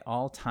one of my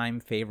all-time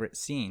favorite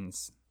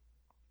scenes.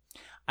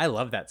 I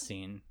love that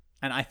scene.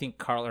 And I think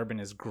Carl Urban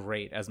is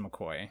great as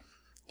McCoy.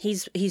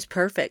 He's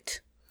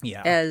perfect.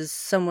 Yeah. As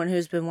someone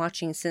who's been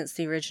watching since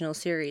the original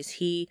series,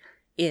 he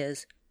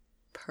is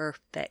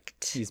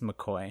perfect. He's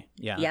McCoy.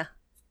 Yeah. Yeah.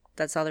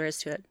 That's all there is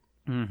to it.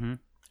 Mm-hmm.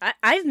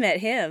 I've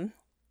met him.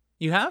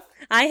 You have?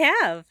 I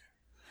have.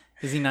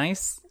 Is he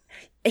nice?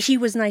 He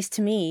was nice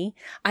to me.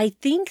 I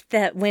think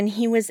that when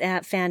he was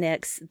at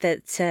FanX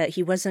that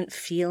he wasn't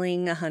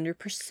feeling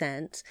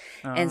 100%.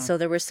 And so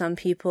there were some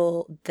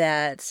people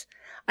that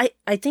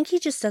I think he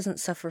just doesn't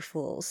suffer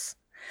fools.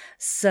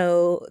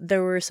 So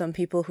there were some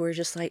people who were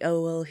just like,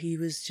 oh, well, he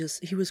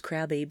was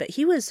crabby, but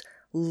he was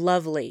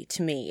lovely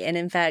to me. And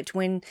in fact,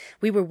 when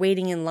we were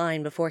waiting in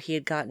line before he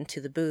had gotten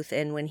to the booth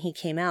and when he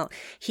came out,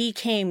 he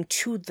came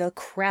to the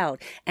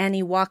crowd and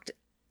he walked,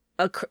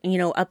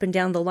 up and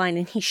down the line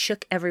and he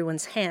shook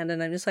everyone's hand.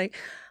 And I'm just like,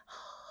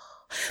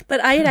 oh. But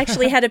I had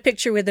actually had a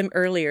picture with him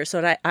earlier.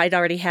 So I'd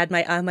already had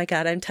my, oh my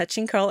God, I'm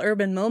touching Carl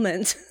Urban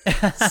moment.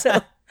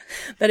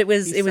 But it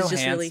was so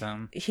just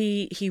handsome.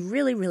 Really, he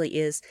really, really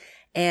is.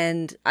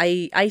 And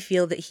I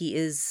feel that he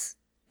is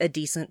a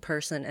decent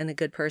person and a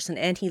good person,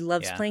 and he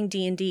loves playing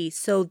D&D.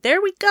 So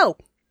there we go.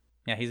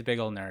 Yeah, he's a big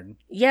old nerd.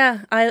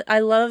 Yeah, I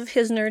love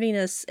his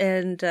nerdiness,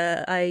 and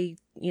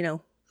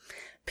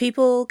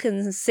people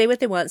can say what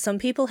they want. Some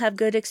people have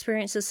good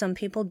experiences, some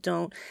people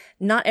don't.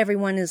 Not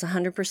everyone is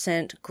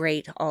 100%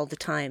 great all the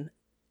time,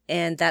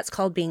 and that's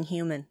called being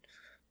human.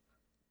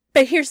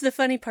 But here's the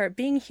funny part.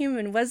 Being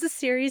Human was a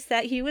series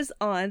that he was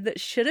on that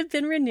should have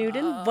been renewed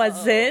and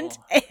wasn't.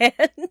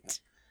 And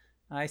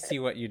I see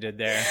what you did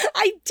there.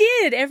 I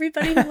did.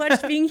 Everybody who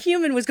watched Being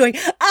Human was going,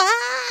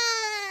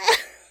 ah!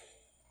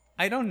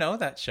 I don't know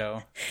that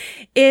show.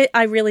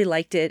 I really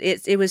liked it.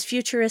 It was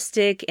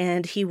futuristic,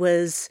 and he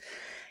was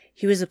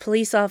a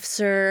police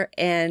officer,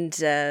 and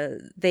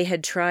they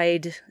had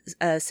tried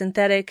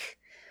synthetic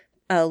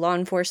law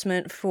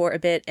enforcement for a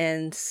bit,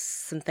 and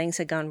some things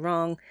had gone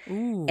wrong.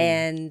 Ooh.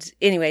 And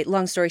anyway,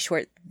 long story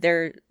short,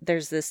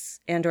 there's this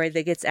android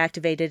that gets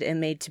activated and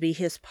made to be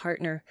his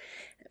partner,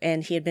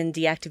 and he had been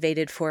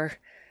deactivated for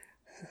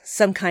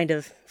some kind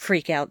of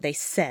freak out, they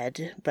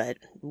said, but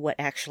what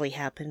actually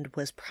happened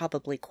was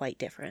probably quite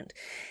different.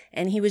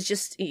 And he was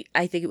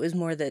I think it was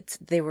more that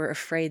they were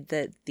afraid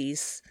that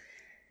these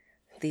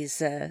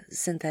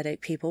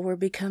synthetic people were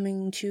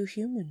becoming too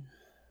human.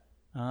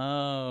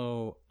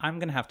 Oh, I'm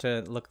going to have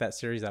to look that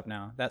series up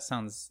now. That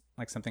sounds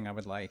like something I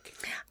would like.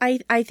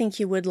 I think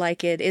you would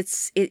like it.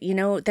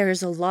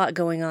 There's a lot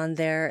going on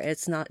there.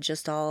 It's not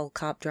just all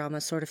cop drama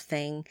sort of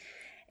thing.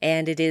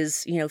 And it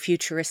is,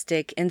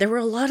 futuristic. And there were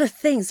a lot of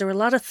things, there were a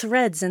lot of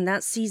threads in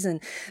that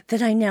season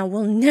that I now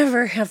will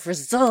never have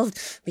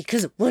resolved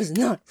because it was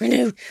not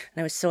renewed.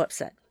 And I was so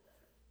upset.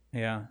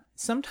 Yeah.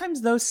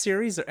 Sometimes those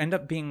series end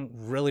up being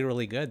really,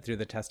 really good through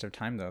the test of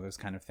time, though, those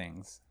kind of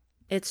things.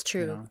 It's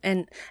true.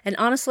 And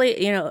honestly,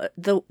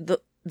 the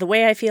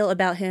way I feel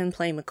about him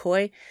playing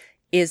McCoy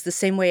is the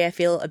same way I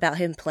feel about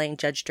him playing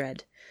Judge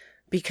Dredd,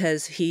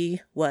 because he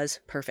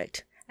was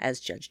perfect as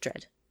Judge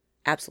Dredd.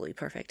 Absolutely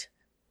perfect.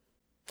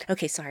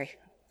 Okay, sorry.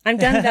 I'm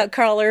done about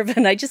Carl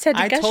Urban. I just had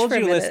to gush for a minute. I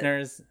told you,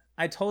 listeners,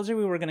 I told you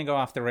we were going to go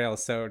off the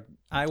rails, so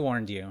I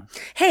warned you.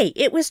 Hey,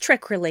 it was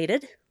Trek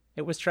related.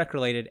 It was Trek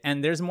related,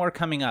 and there's more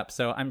coming up,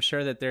 so I'm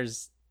sure that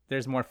there's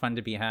more fun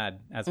to be had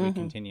as we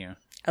continue.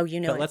 Oh, you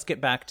know But let's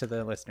get back to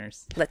the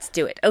listeners. Let's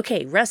do it.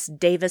 Okay, Russ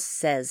Davis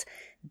says,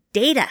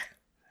 Data.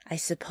 I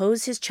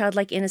suppose his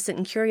childlike innocence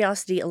and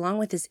curiosity, along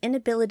with his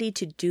inability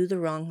to do the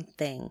wrong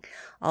thing.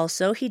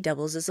 Also, he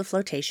doubles as a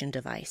flotation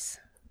device.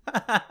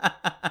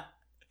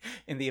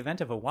 In the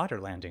event of a water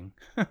landing.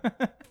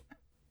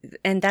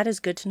 And that is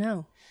good to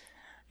know.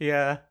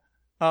 Yeah.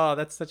 Oh,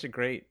 that's such a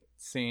great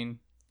scene.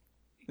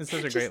 It's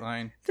such a great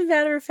line. The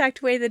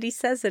matter-of-fact way that he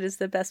says it is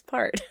the best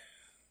part.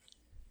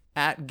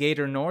 At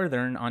Gator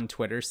Northern on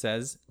Twitter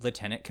says,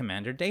 Lieutenant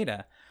Commander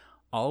Data,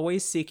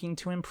 always seeking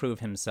to improve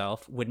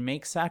himself, would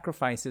make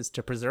sacrifices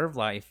to preserve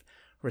life,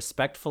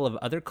 respectful of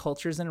other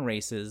cultures and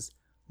races,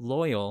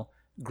 loyal,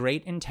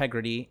 great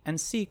integrity,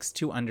 and seeks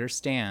to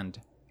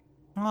understand.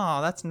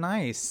 Oh, that's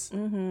nice.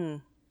 Mm-hmm.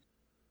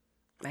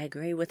 I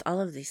agree with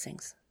all of these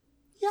things.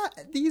 Yeah,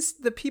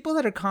 the people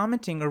that are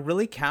commenting are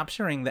really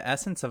capturing the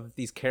essence of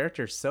these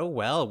characters so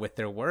well with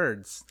their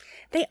words.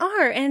 They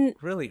are, and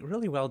really,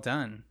 really well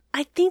done.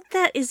 I think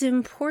that is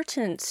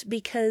important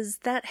because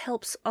that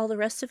helps all the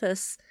rest of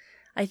us,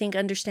 I think,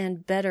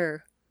 understand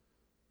better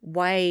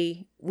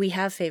why we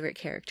have favorite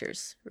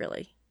characters,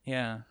 really.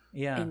 Yeah.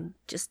 And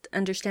just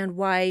understand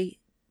why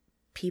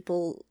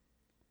people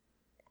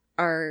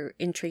are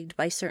intrigued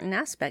by certain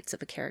aspects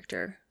of a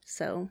character.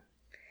 So,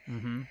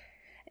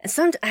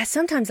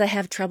 sometimes I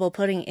have trouble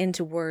putting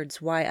into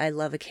words why I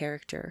love a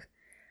character.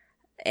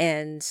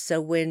 And so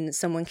when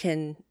someone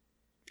can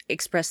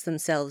express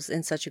themselves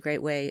in such a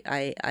great way,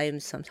 I am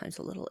sometimes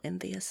a little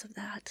envious of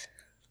that.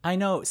 I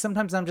know.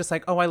 Sometimes I'm just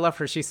like, oh, I love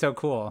her. She's so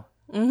cool.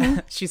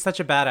 She's such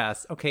a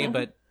badass. Okay,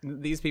 but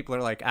these people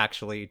are like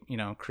actually,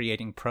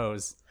 creating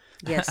prose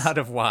out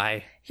of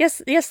why.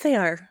 Yes, they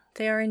are.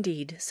 They are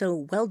indeed.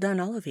 So well done,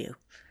 all of you.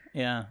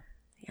 Yeah.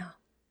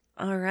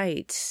 All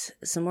right.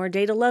 Some more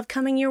Data love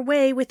coming your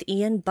way with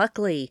Ian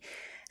Buckley.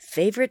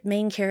 Favorite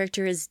main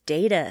character is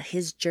Data,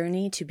 his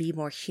journey to be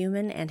more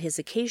human and his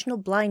occasional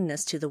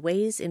blindness to the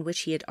ways in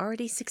which he had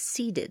already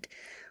succeeded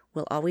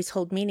will always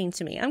hold meaning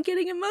to me. I'm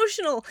getting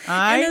emotional.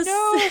 I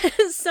know.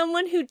 As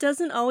someone who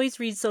doesn't always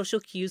read social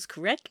cues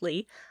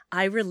correctly,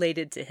 I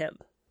related to him.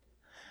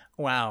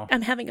 Wow.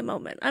 I'm having a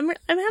moment. I'm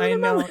having a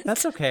moment.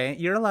 That's okay.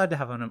 You're allowed to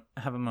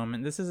have a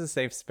moment. This is a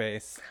safe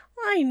space.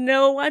 I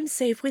know. I'm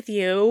safe with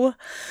you.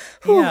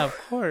 Yeah, of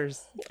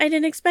course. I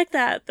didn't expect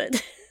that,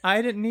 but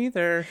I didn't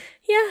either.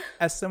 Yeah.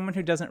 As someone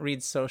who doesn't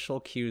read social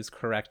cues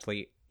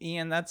correctly,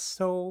 Ian, that's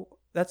so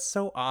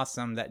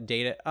awesome that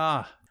Data.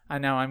 I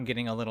know I'm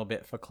getting a little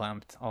bit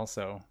verklempt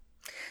also.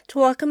 To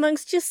walk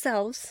amongst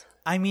yourselves.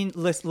 I mean,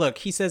 look,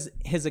 he says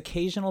his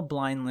occasional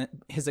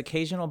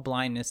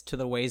blindness to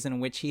the ways in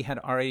which he had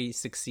already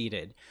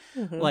succeeded.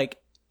 Like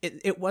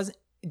it wasn't,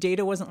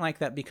 Data wasn't like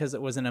that because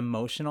it was an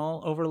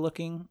emotional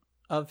overlooking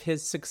of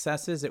his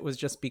successes. It was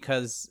just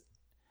because,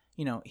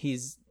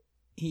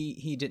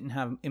 he didn't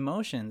have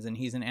emotions and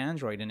he's an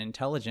android and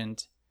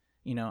intelligent.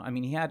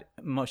 He had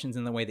emotions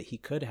in the way that he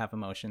could have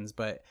emotions,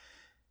 but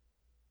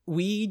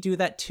we do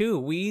that too.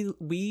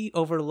 We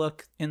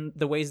overlook in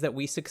the ways that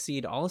we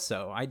succeed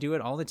also. I do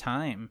it all the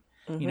time.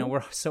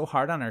 We're so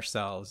hard on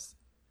ourselves.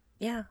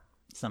 Yeah.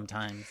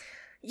 Sometimes.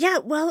 Yeah,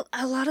 well,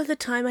 a lot of the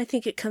time I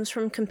think it comes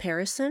from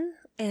comparison,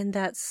 and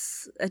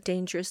that's a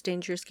dangerous,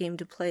 dangerous game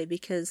to play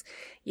because,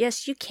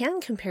 yes, you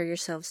can compare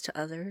yourselves to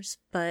others,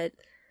 but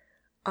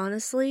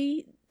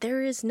honestly,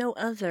 there is no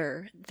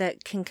other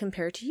that can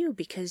compare to you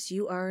because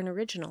you are an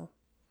original.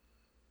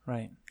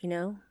 Right.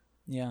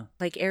 Yeah.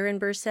 Like Aaron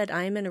Burr said,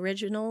 I am an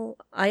original.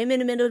 I am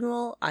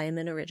inimitable. I am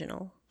an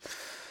original.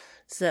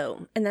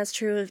 So, and that's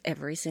true of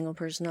every single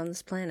person on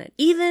this planet.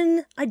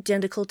 Even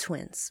identical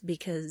twins,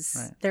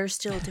 because there are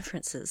still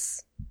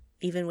differences,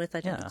 even with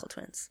identical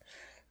twins.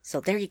 So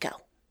there you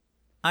go.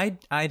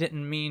 I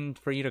didn't mean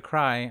for you to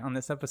cry on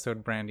this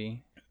episode,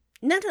 Brandi.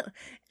 No.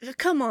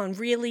 Come on,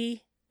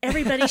 really?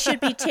 Everybody should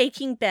be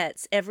taking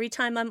bets every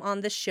time I'm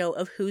on the show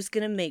of who's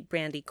going to make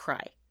Brandi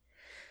cry.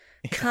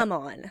 Come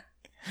on.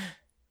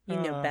 You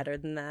know better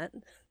than that.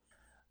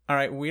 All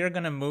right, we are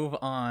going to move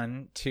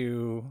on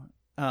to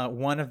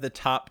one of the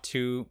top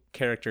two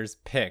characters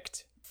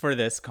picked for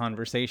this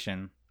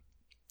conversation.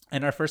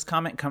 And our first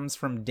comment comes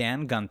from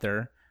Dan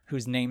Gunther,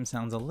 whose name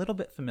sounds a little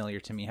bit familiar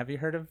to me. Have you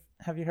heard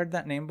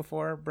that name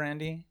before,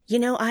 Brandi? You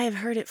know, I have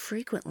heard it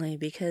frequently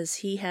because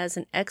he has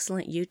an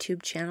excellent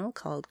YouTube channel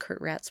called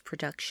Kurt Ratz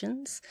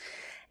Productions.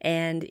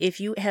 And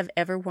if you have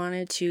ever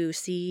wanted to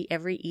see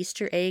every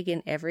Easter egg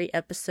in every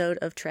episode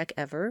of Trek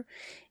ever,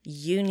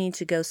 you need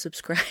to go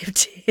subscribe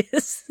to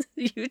his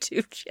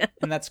YouTube channel.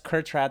 And that's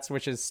Kurt Ratz,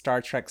 which is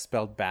Star Trek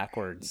spelled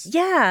backwards.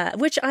 Yeah,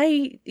 which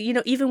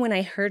even when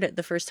I heard it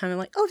the first time, I'm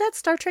like, oh, that's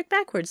Star Trek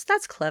backwards.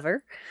 That's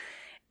clever.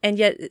 And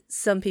yet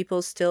some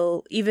people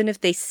still, even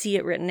if they see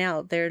it written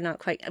out, they're not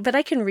quite, but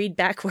I can read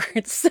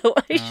backwards. So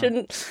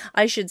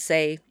I should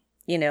say,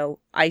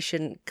 I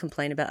shouldn't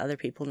complain about other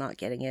people not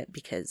getting it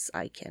because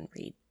I can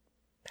read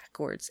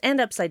backwards and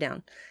upside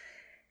down.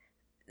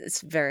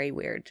 It's very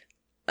weird.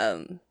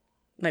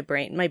 My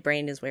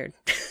brain is weird.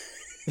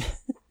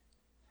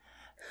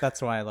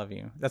 That's why I love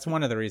you. That's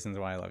one of the reasons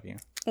why I love you.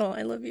 Oh,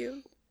 I love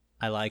you.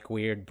 I like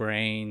weird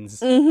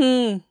brains.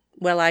 Mm-hmm.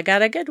 Well, I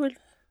got a good one.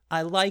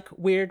 I like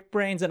weird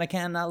brains and I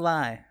cannot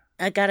lie.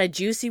 I got a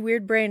juicy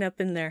weird brain up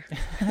in there.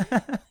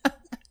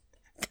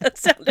 That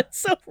sounded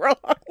so wrong.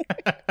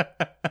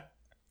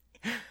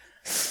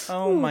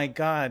 Oh my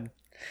God.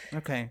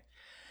 Okay.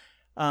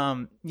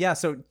 Yeah,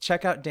 so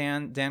check out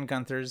Dan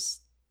Gunther's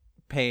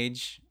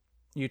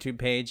YouTube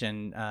page,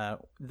 and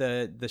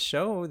the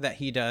show that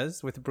he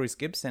does with Bruce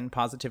Gibson,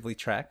 Positively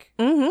Trek,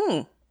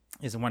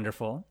 is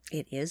wonderful.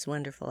 It is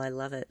wonderful. I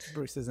love it.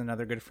 Bruce is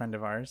another good friend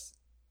of ours.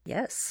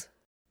 Yes.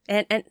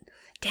 And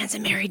Dan's a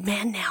married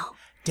man now.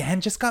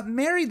 Dan just got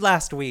married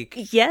last week.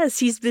 Yes,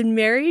 he's been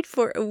married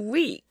for a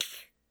week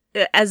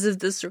as of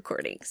this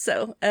recording.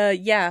 So,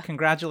 yeah.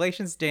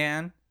 Congratulations,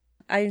 Dan.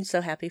 I'm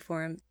so happy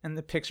for him. And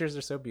the pictures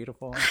are so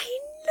beautiful. I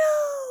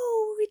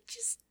know.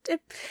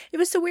 It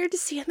was so weird to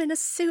see him in a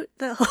suit,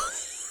 though.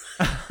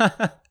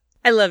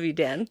 I love you,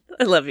 Dan.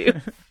 I love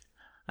you.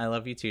 I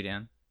love you too,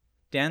 Dan.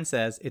 Dan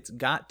says, it's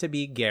got to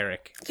be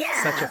Garrick.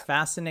 Yeah. Such a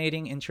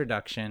fascinating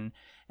introduction,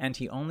 and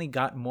he only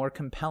got more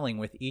compelling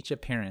with each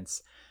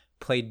appearance.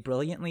 Played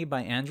brilliantly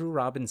by Andrew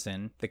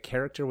Robinson, the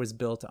character was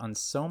built on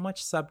so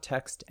much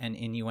subtext and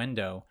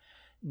innuendo.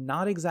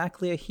 Not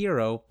exactly a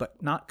hero,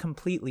 but not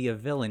completely a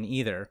villain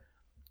either.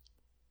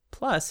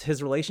 Plus,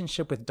 his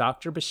relationship with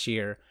Dr.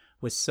 Bashir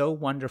was so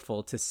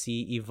wonderful to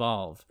see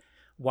evolve.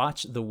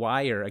 Watch The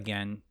Wire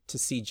again to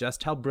see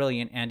just how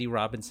brilliant Andy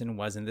Robinson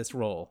was in this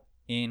role.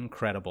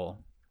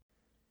 Incredible.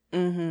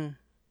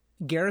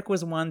 Mm-hmm. Garrick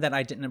was one that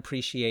I didn't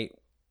appreciate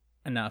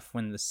enough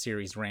when the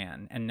series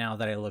ran, and now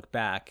that I look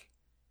back,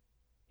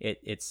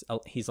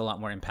 he's a lot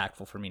more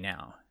impactful for me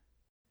now.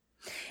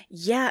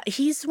 Yeah,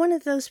 he's one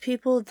of those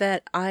people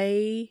that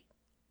I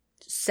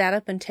sat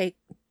up and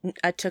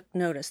I took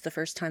notice the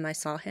first time I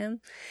saw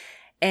him.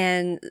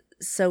 And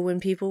so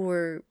when people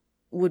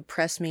would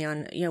press me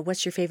on,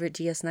 what's your favorite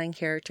DS9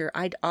 character,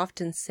 I'd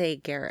often say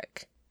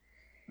Garrick.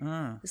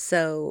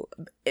 So,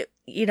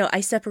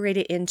 I separate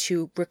it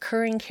into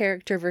recurring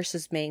character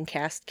versus main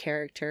cast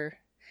character.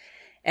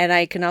 And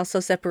I can also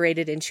separate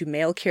it into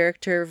male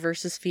character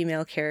versus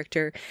female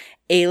character,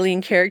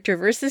 alien character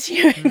versus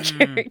human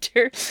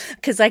character,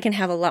 because I can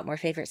have a lot more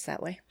favorites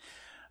that way.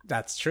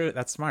 That's true.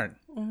 That's smart.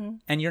 Mm-hmm.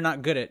 And you're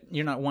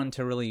not one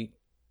to really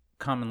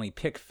commonly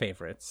pick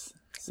favorites.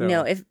 So.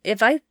 No,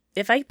 if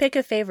I pick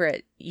a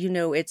favorite,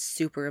 it's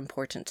super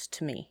important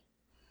to me.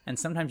 And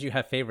sometimes you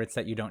have favorites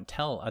that you don't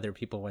tell other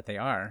people what they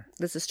are.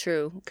 This is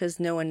true, because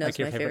no one knows like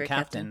your my favorite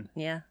captain.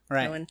 Yeah,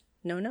 right.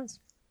 No one knows.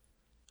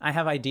 I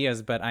have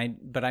ideas, but I'm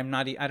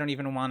not. I don't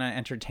even want to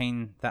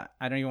entertain that.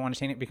 I don't even want to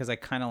entertain it because I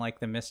kind of like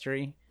the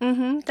mystery.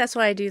 Mm-hmm. That's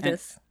why I do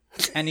this.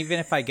 And even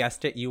if I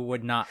guessed it, you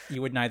would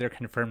neither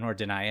confirm nor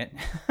deny it.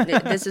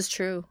 This is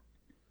true.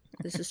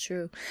 This is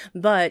true.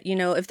 But,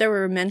 if there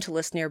were a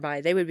mentalist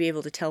nearby, they would be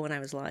able to tell when I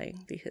was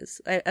lying, because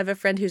I have a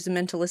friend who's a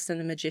mentalist and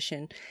a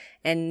magician,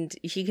 and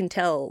he can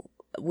tell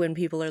when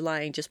people are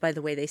lying just by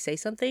the way they say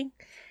something.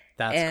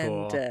 That's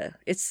cool. And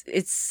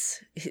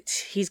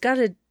he's got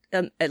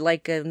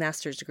a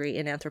master's degree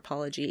in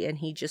anthropology, and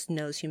he just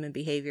knows human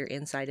behavior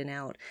inside and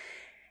out.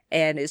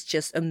 And it's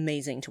just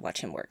amazing to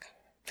watch him work.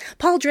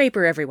 Paul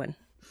Draper, everyone.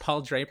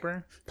 Paul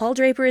Draper? Paul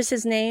Draper is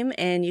his name,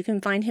 and you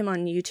can find him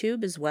on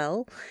YouTube as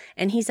well.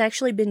 And he's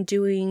actually been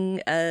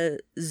doing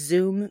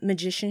Zoom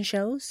magician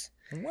shows.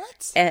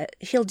 What?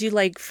 He'll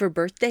do for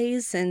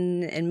birthdays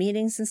and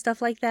meetings and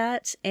stuff like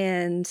that.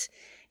 And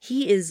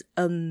he is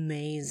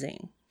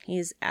amazing. He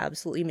is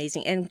absolutely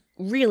amazing and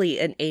really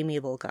an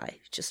amiable guy.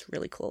 Just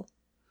really cool.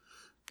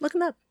 Look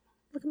him up.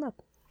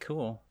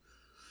 Cool.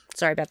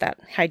 Sorry about that.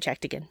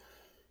 Hijacked again.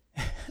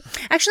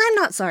 Actually, I'm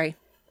not sorry.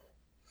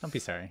 Don't be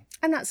sorry.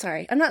 I'm not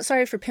sorry. I'm not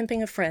sorry for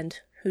pimping a friend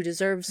who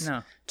deserves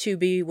to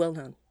be well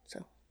known.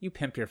 So you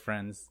pimp your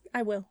friends.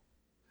 I will.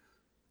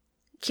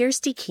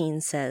 Kirsty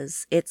Keene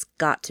says, it's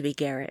got to be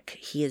Garrick.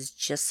 He is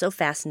just so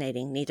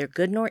fascinating, neither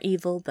good nor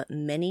evil, but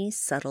many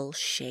subtle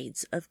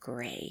shades of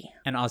gray.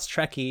 And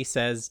Oztrekkie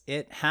says,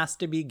 it has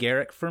to be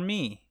Garrick for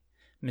me.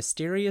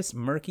 Mysterious,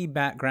 murky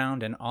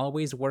background and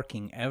always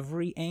working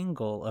every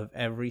angle of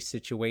every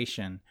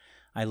situation.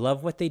 I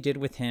love what they did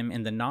with him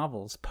in the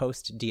novels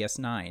post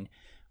DS9.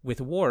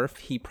 With Worf,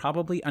 he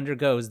probably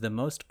undergoes the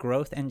most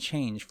growth and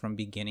change from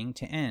beginning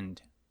to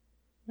end.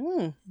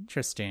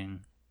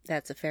 Interesting.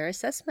 That's a fair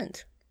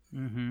assessment.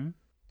 Mm-hmm.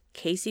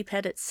 Casey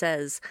Pettit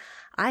says,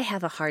 I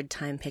have a hard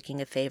time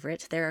picking a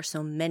favorite. There are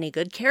so many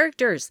good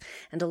characters,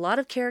 and a lot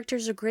of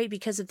characters are great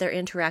because of their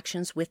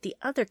interactions with the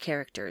other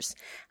characters.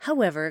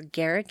 However,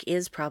 Garak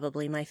is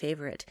probably my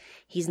favorite.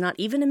 He's not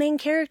even a main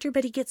character,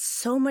 but he gets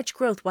so much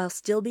growth while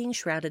still being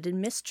shrouded in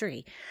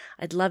mystery.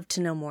 I'd love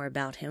to know more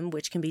about him,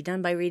 which can be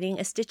done by reading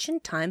A Stitch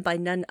in Time by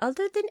none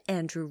other than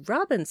Andrew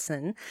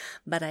Robinson,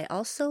 but I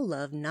also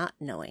love not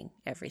knowing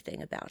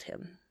everything about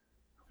him.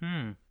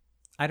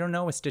 I don't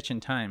know A Stitch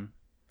in Time.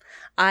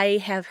 I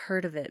have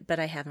heard of it, but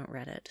I haven't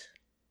read it.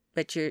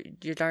 But you're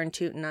darn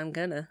tootin', I'm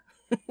gonna.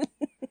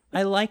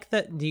 I like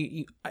that,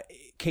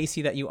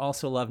 Casey, that you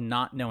also love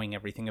not knowing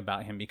everything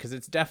about him, because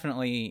it's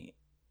definitely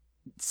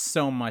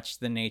so much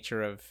the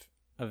nature of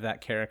that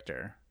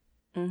character.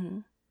 Mm-hmm.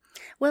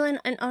 Well,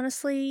 and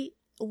honestly,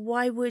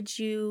 why would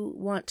you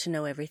want to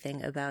know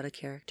everything about a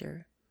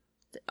character?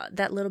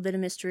 That little bit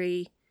of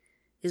mystery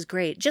is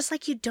great. Just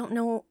like you don't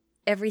know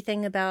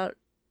everything about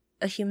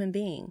a human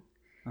being.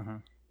 Uh-huh.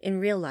 In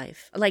real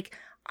life. Like,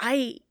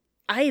 I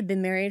have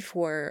been married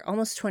for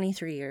almost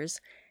 23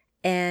 years,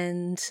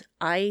 and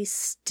I'm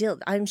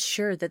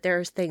sure that there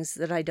are things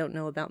that I don't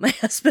know about my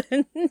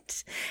husband. And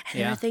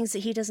there are things that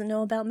he doesn't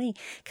know about me.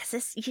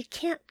 Because you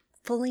can't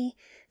fully,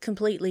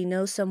 completely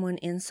know someone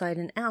inside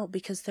and out,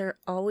 because there are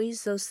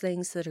always those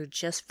things that are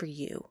just for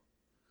you.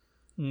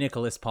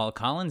 Nicholas Paul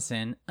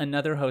Collinson,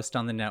 another host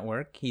on the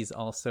network. He's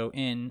also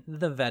in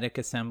the VEDEK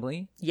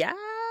Assembly. Yeah.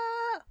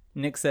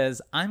 Nick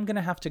says, I'm going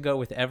to have to go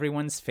with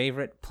everyone's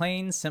favorite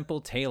plain,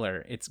 simple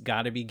Taylor. It's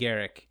got to be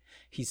Garak.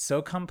 He's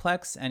so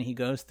complex, and he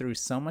goes through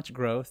so much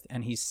growth,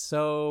 and he's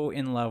so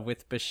in love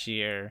with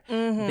Bashir.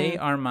 Mm-hmm. They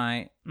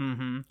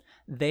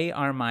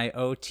are my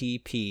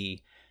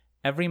OTP.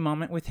 Every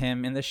moment with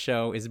him in the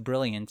show is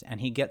brilliant, and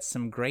he gets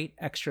some great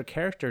extra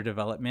character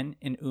development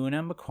in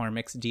Una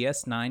McCormick's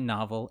DS9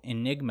 novel,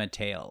 Enigma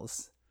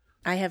Tales.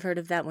 I have heard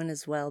of that one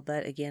as well,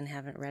 but again,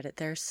 haven't read it.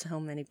 There are so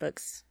many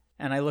books.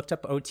 And I looked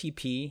up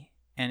OTP,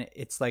 and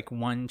it's like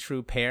one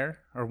true pair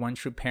or one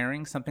true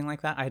pairing, something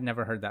like that. I had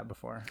never heard that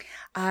before.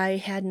 I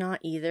had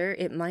not either.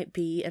 It might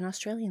be an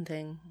Australian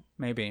thing.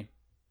 Maybe.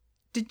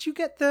 Did you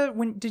get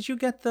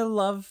the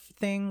love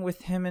thing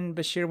with him and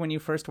Bashir when you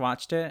first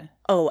watched it?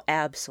 Oh,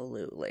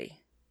 absolutely.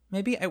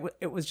 Maybe it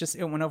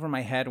went over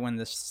my head when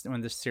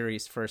the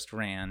series first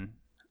ran.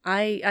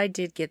 I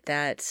did get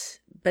that,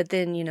 but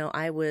then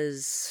I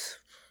was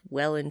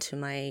well into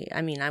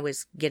I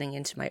was getting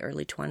into my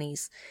early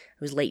 20s.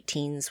 It was late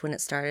teens when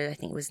it started. I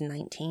think it was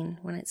 19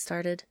 when it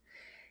started.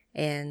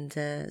 And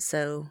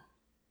so,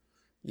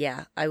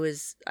 yeah, I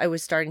was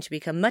starting to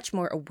become much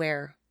more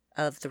aware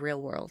of the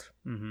real world.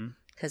 Mm-hmm.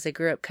 Because I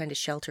grew up kind of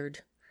sheltered.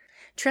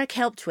 Trek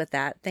helped with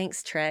that.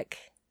 Thanks, Trek.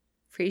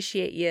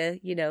 Appreciate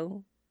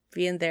you,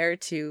 being there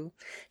to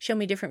show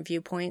me different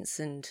viewpoints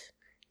and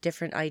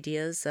different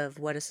ideas of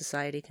what a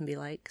society can be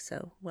like.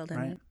 So, well done.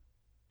 Right.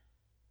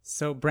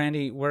 So,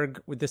 Brandi,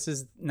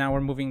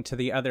 we're moving to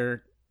the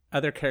other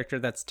character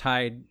that's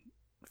tied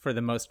for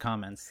the most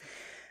comments.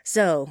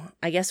 So,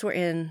 I guess we're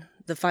in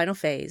the final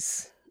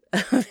phase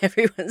of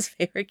everyone's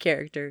favorite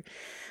character.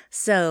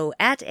 So,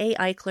 at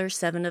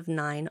Eichler7 of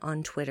 9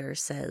 on Twitter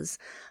says,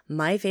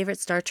 my favorite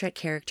Star Trek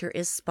character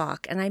is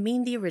Spock, and I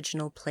mean the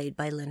original played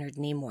by Leonard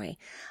Nimoy.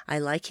 I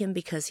like him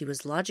because he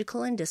was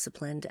logical and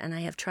disciplined, and I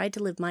have tried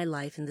to live my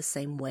life in the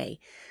same way.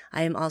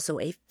 I am also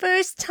a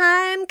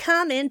first-time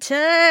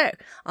commenter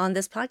on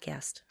this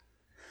podcast.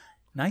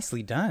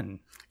 Nicely done.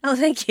 Oh,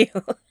 thank you.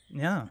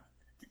 Yeah.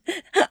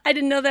 I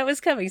didn't know that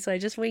was coming, so I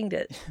just winged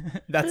it.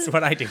 That's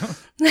what I do.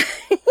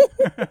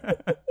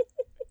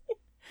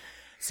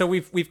 So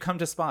we've come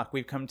to Spock.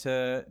 We've come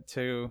to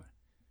the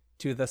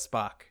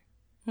Spock.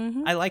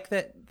 Mm-hmm. I like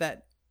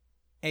that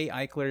A.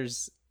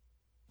 Eichler's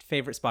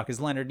favorite Spock is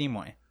Leonard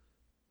Nimoy.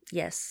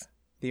 Yes.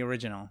 The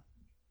original.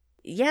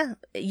 Yeah,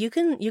 you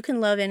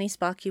can love any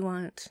Spock you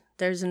want.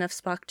 There's enough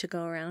Spock to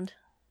go around.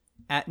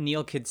 At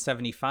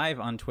NeilKid75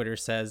 on Twitter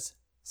says,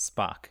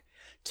 Spock.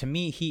 To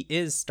me, he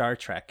is Star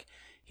Trek.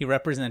 He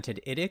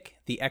represented IDIC,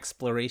 the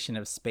exploration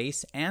of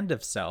space and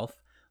of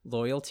self,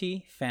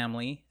 loyalty,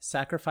 family,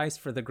 sacrifice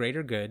for the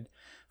greater good,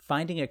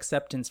 finding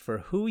acceptance for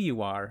who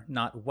you are,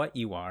 not what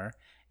you are,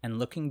 and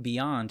looking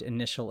beyond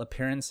initial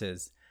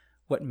appearances.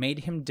 What made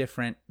him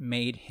different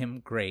made him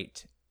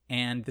great.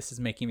 And this is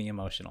making me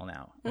emotional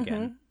now,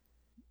 again.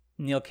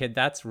 Mm-hmm. Neil Kid,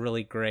 that's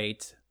really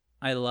great.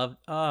 I love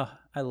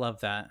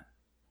that.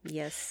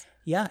 Yes.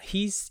 Yeah,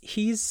 he's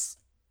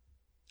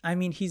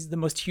the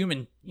most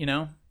human,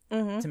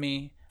 to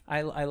me.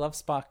 I love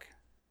Spock.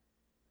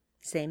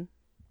 Same.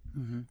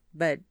 Mm-hmm.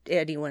 But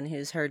anyone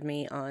who's heard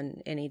me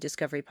on any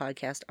Discovery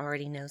podcast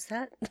already knows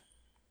that.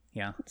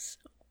 Yeah.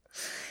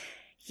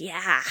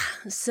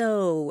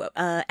 So,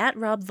 at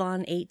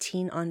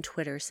RobVon18 on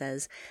Twitter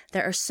says,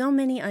 there are so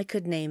many I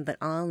could name, but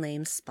I'll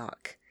name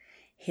Spock.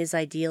 His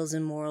ideals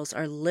and morals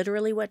are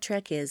literally what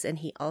Trek is, and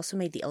he also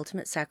made the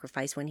ultimate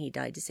sacrifice when he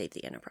died to save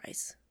the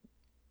Enterprise.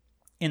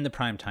 In the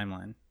prime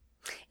timeline.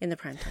 In the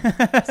prime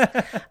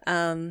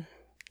timeline.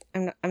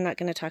 I'm not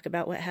going to talk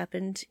about what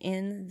happened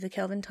in the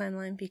Kelvin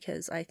timeline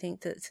because I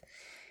think that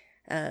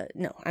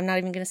no, I'm not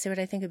even going to say what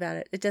I think about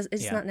it.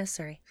 It's not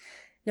necessary.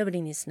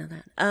 Nobody needs to know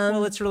that.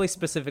 Well, it's really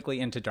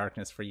specifically Into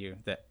Darkness for you,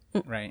 that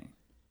right?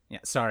 Yeah.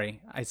 Sorry,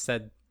 I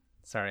said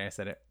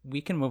it. We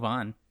can move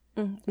on.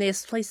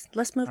 Yes, please.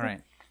 Let's move on. All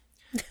right.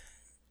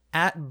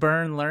 At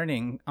Burn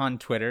Learning on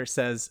Twitter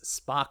says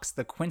Spock's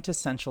the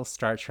quintessential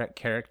Star Trek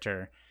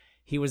character.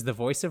 He was the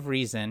voice of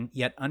reason,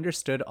 yet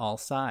understood all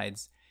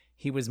sides.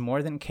 He was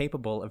more than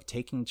capable of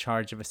taking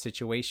charge of a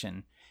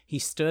situation. He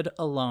stood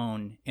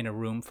alone in a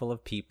room full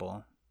of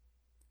people.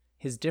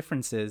 His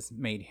differences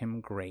made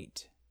him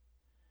great.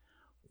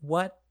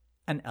 What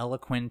an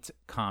eloquent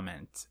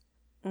comment.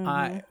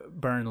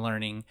 Burn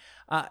Learning.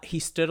 He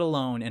stood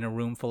alone in a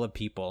room full of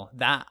people.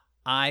 That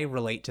I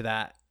relate to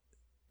that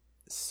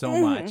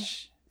so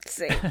much.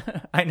 Same.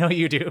 I know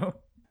you do.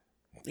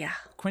 Yeah.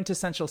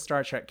 Quintessential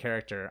Star Trek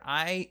character.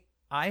 I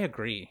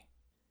agree.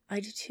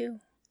 I do too.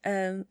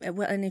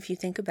 Well, and if you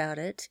think about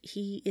it,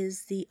 he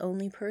is the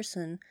only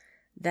person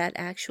that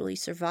actually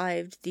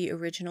survived the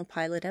original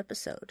pilot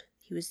episode.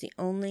 He was the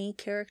only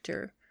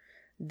character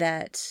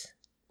that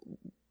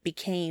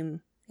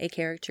became a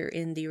character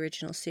in the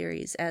original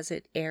series as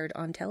it aired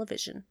on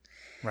television.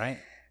 Right.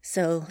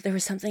 So there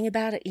was something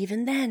about it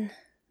even then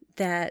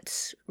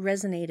that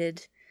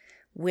resonated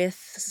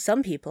with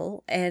some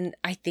people, and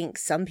I think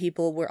some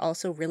people were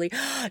also really,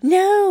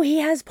 no, he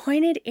has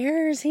pointed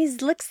ears. He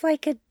looks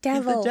like a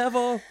devil. He's the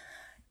devil.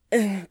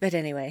 But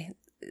anyway,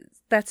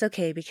 that's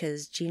okay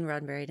because Gene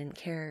Roddenberry didn't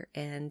care,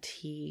 and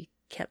he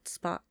kept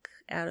Spock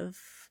out of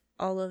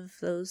all of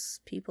those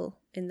people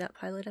in that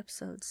pilot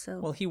episode. So,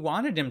 well, he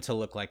wanted him to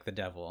look like the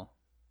devil.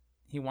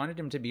 He wanted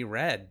him to be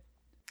red.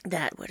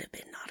 That would have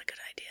been not a good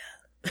idea.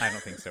 I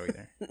don't think so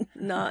either.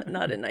 Not in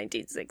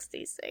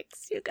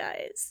 1966, you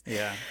guys.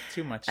 Yeah,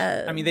 too much.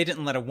 I mean, they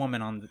didn't let a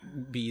woman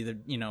be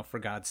the, for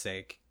God's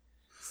sake.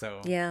 So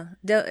yeah.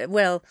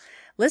 Well,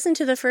 listen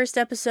to the first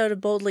episode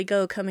of Boldly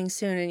Go coming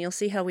soon, and you'll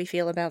see how we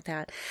feel about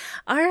that.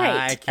 All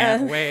right. I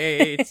can't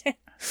wait.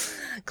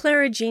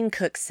 Clara Jean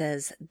Cook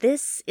says,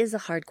 this is a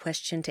hard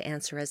question to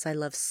answer as I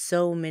love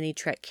so many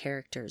Trek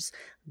characters,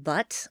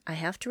 but I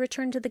have to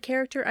return to the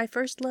character I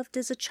first loved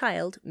as a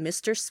child,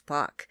 Mr.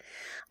 Spock.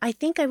 I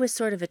think I was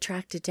sort of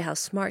attracted to how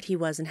smart he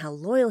was and how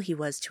loyal he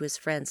was to his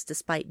friends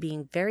despite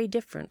being very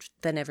different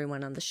than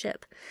everyone on the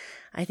ship.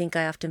 I think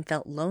I often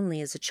felt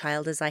lonely as a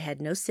child as I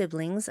had no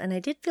siblings, and I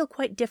did feel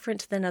quite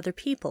different than other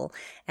people,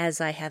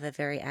 as I have a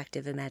very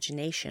active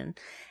imagination,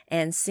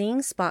 and seeing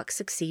Spock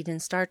succeed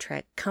in Star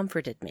Trek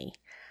comforted me.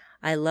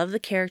 I love the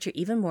character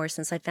even more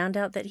since I found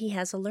out that he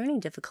has a learning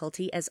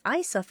difficulty as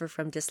I suffer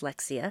from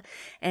dyslexia,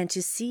 and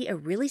to see a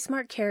really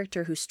smart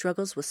character who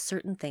struggles with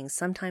certain things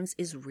sometimes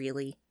is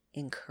really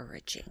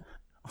encouraging.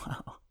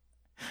 Wow.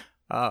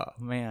 Oh,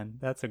 man,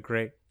 that's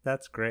great.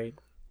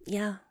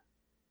 Yeah.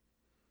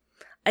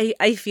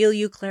 I feel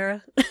you,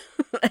 Clara.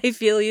 I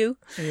feel you.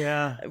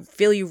 Yeah. I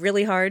feel you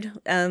really hard.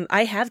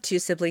 I have two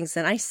siblings,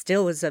 and I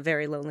still was a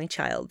very lonely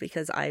child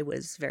because I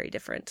was very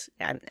different.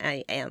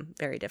 I am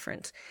very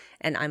different,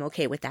 and I'm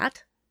okay with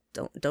that.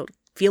 Don't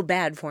feel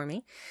bad for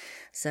me.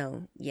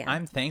 So yeah,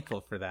 I'm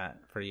thankful for that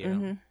for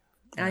you.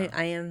 Mm-hmm.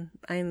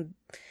 Yeah.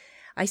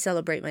 I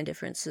celebrate my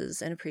differences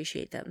and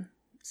appreciate them.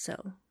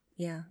 So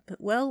yeah,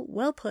 but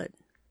well put.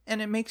 And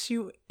it makes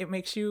you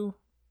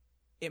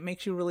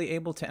really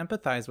able to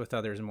empathize with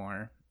others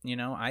more,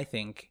 I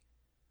think.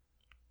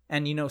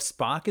 And,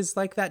 Spock is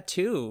like that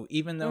too,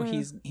 even though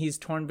he's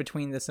torn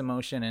between this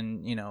emotion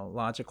and,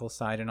 logical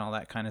side and all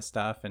that kind of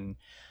stuff. And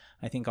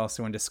I think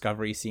also in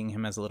Discovery, seeing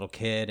him as a little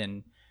kid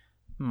and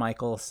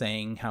Michael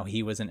saying how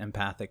he was an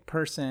empathic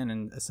person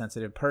and a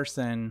sensitive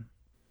person,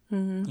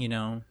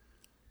 I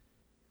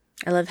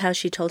love how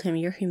she told him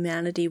your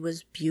humanity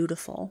was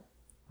beautiful.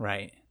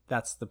 Right.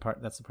 That's the part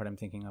I'm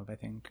thinking of, I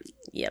think.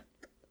 Yep.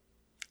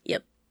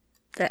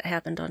 That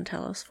happened on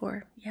Talos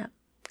 4. Yeah.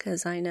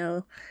 Because I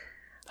know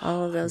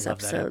all of those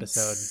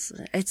episodes.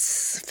 That episode.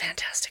 It's a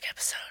fantastic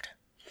episode.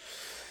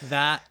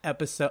 That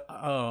episode,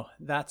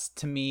 that's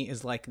to me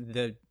is like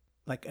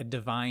a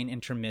divine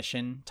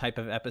intermission type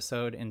of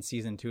episode in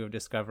season 2 of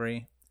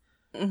Discovery.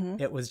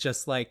 Mm-hmm. It was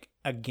just like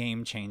a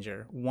game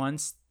changer.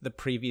 Once the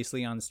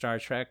previously on Star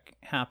Trek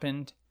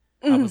happened,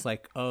 I was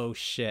like, oh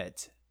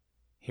shit.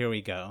 Here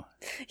we go.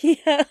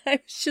 Yeah, I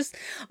was just,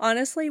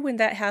 honestly, when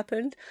that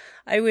happened,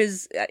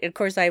 of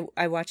course, I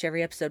watch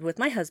every episode with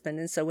my husband.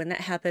 And so when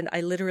that happened,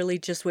 I literally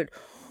just went,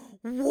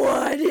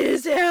 what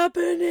is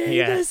happening?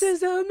 Yes. This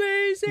is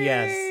amazing.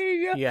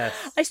 Yes.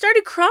 I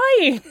started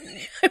crying.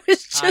 I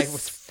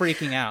was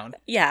freaking out.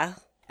 Yeah.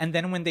 And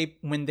then when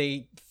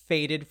they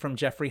faded from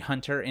Jeffrey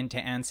Hunter into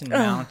Anson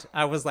Mount,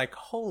 I was like,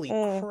 holy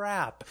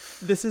crap,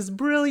 this is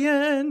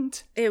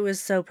brilliant. It was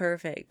so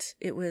perfect.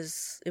 It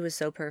was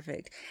so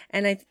perfect.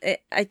 And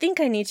I think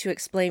I need to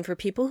explain for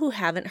people who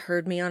haven't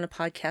heard me on a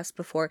podcast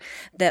before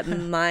that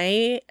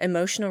my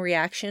emotional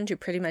reaction to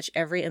pretty much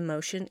every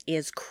emotion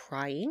is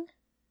crying.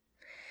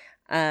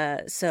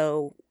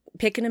 So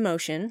pick an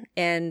emotion,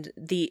 and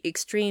the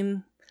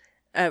extreme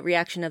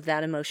reaction of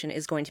that emotion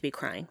is going to be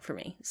crying for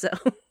me. So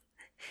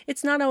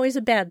it's not always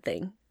a bad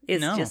thing.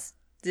 It's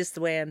just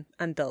the way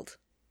I'm built.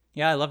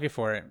 Yeah, I love you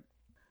for it.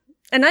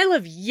 And I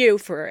love you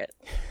for it.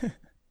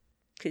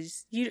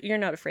 Because you're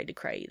not afraid to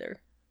cry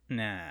either.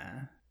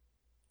 Nah.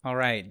 All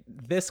right.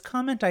 This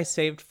comment I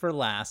saved for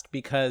last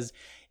because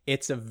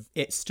it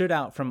stood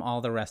out from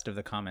all the rest of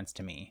the comments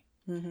to me.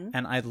 Mm-hmm.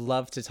 And I'd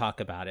love to talk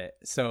about it.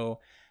 So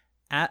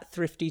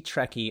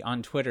 @ThriftyTrekkie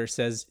on Twitter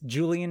says,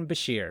 Julian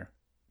Bashir,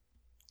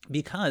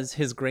 because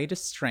his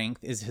greatest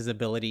strength is his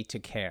ability to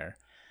care.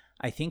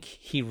 I think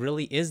he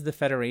really is the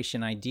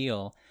Federation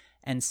ideal,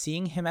 and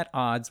seeing him at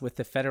odds with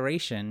the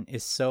Federation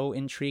is so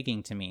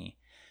intriguing to me.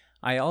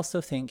 I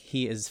also think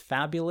he is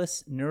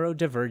fabulous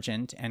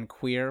neurodivergent and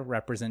queer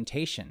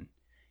representation.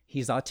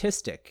 He's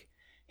autistic.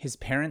 His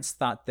parents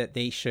thought that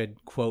they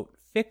should, quote,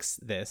 fix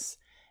this,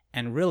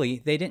 and really,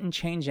 they didn't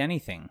change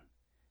anything.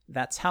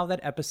 That's how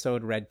that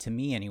episode read to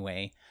me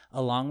anyway,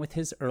 along with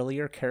his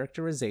earlier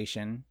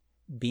characterization,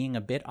 being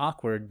a bit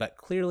awkward but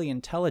clearly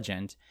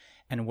intelligent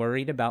and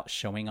worried about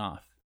showing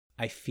off.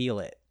 I feel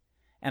it.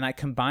 And I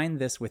combine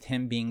this with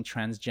him being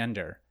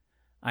transgender.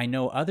 I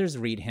know others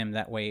read him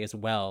that way as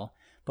well,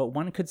 but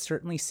one could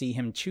certainly see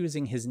him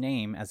choosing his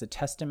name as a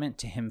testament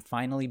to him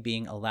finally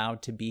being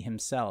allowed to be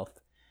himself,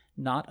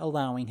 not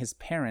allowing his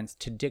parents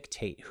to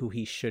dictate who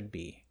he should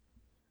be.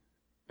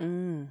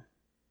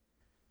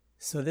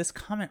 So this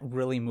comment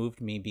really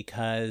moved me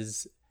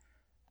because,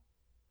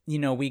 you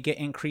know, we get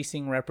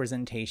increasing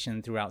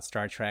representation throughout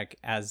Star Trek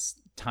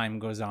as time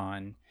goes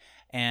on,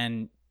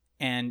 and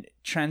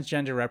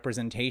transgender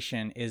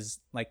representation is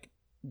like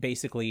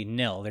basically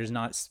nil. There's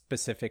not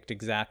specific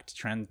exact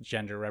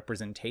transgender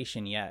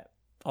representation yet,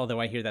 although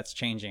I hear that's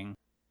changing.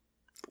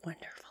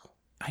 Wonderful.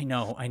 I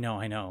know.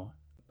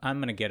 I'm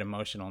going to get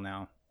emotional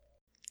now.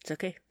 It's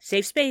okay.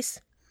 Safe space.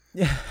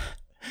 Yeah.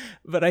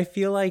 But I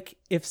feel like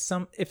if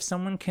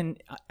someone can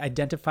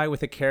identify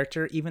with a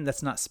character, even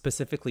that's not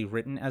specifically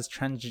written as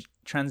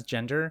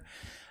transgender,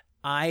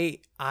 I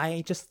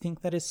just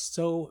think that is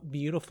so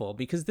beautiful,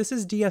 because this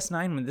is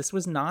DS9 when this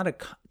was not a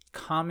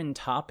common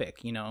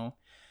topic, you know.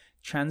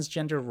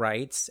 Transgender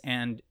rights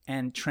and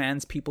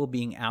trans people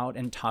being out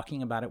and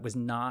talking about it was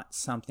not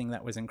something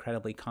that was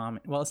incredibly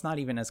common. Well, it's not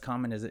even as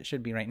common as it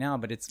should be right now,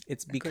 but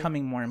it's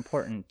becoming more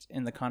important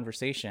in the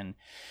conversation.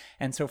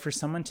 And so for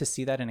someone to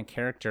see that in a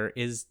character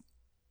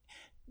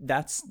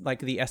that's like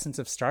the essence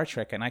of Star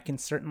Trek. And I can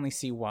certainly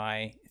see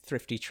why,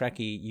 Thrifty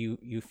Trekkie,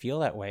 you feel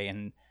that way.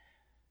 And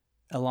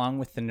along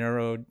with the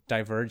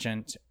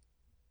neurodivergent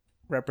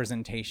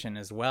representation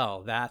as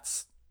well,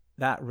 that's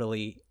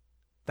really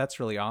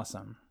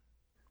awesome.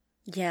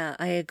 Yeah,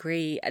 I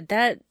agree.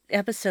 That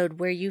episode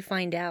where you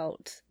find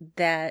out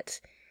that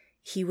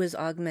he was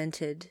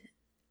augmented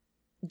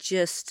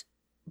just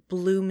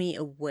blew me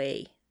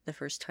away the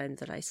first time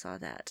that I saw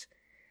that.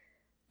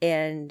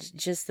 And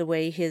just the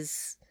way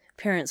his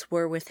parents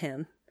were with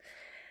him.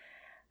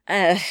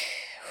 Yeah.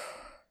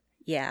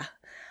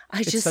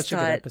 It's such a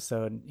good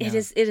episode. Yeah.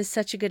 It is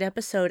such a good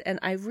episode. And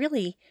I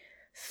really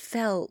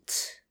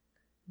felt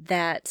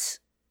that,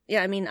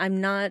 yeah, I mean, I'm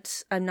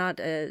not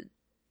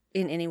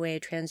in any way a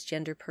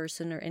transgender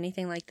person or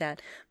anything like that,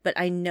 but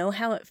I know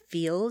how it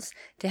feels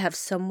to have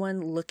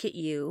someone look at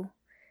you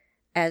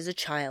as a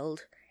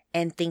child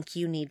and think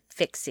you need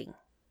fixing.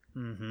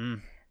 Mm-hmm.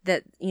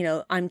 That, you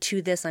know, I'm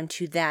to this, I'm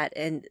to that,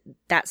 and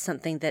that's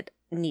something that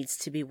needs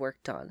to be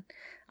worked on.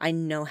 I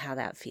know how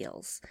that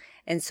feels.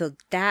 And so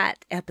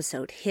that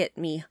episode hit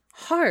me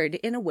hard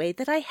in a way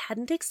that I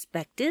hadn't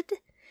expected.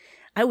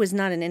 I was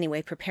not in any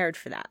way prepared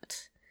for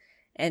that.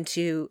 And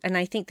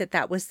I think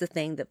that was the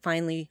thing that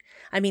finally,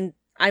 I mean,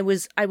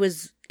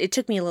 it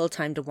took me a little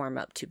time to warm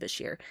up to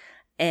Bashir.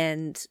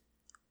 And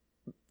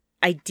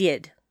I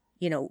did,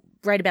 you know,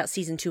 right about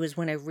season 2 is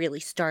when I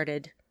really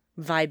started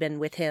vibing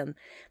with him.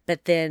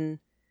 But then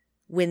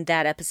when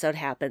that episode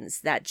happens,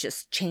 that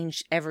just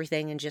changed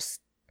everything and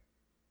just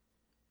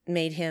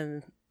made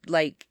him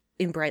like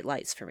in bright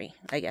lights for me,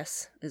 I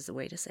guess is the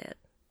way to say it.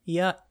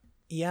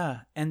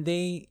 Yeah. And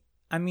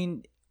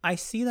I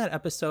see that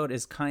episode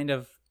as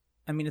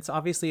it's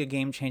obviously a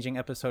game-changing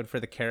episode for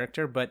the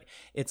character, but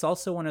it's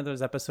also one of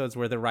those episodes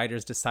where the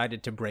writers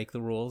decided to break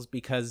the rules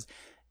because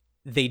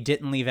they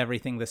didn't leave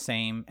everything the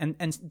same. And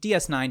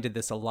DS9 did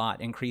this a lot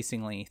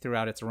increasingly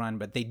throughout its run,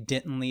 but they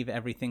didn't leave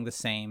everything the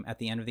same at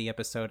the end of the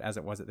episode as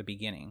it was at the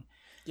beginning.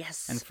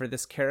 Yes. And for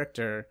this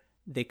character,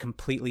 they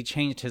completely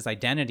changed his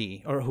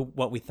identity, or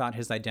what we thought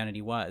his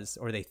identity was,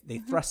 or they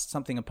thrust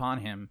something upon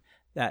him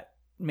that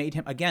made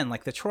him, again,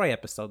 like the Troy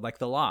episode, like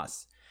the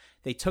loss.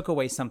 They took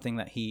away something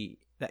that he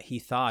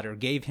thought, or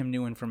gave him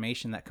new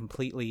information that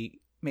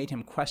completely made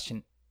him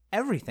question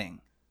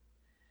everything.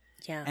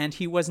 Yeah. And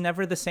he was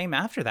never the same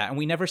after that. And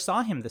we never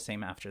saw him the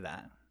same after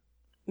that.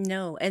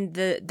 No. And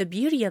the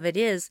beauty of it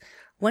is,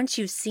 once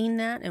you've seen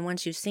that, and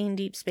once you've seen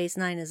Deep Space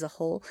Nine as a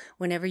whole,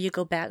 whenever you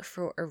go back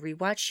for a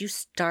rewatch, you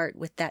start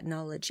with that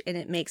knowledge. And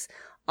it makes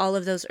all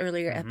of those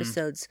earlier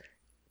episodes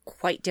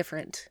quite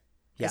different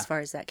as far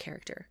as that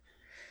character.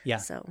 Yeah.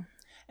 So.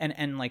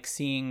 And like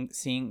seeing,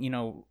 you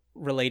know,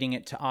 relating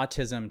it to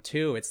autism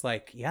too. It's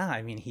like, yeah,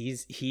 I mean,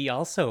 he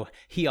also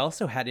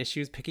had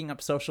issues picking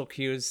up social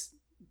cues,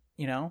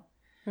 you know?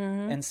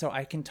 And so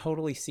I can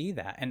totally see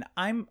that. And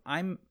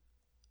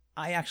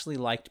I actually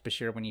liked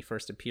Bashir when he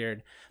first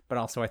appeared, but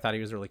also I thought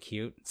he was really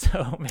cute.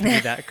 So maybe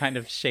that kind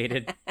of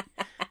shaded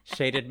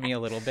me a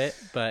little bit.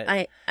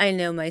 But I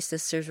know my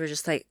sisters were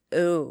just like,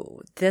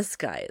 oh, this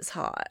guy is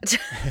hot.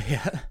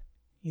 Yeah,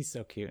 he's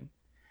so cute.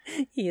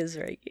 He is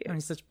very cute. I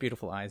mean, such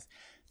beautiful eyes.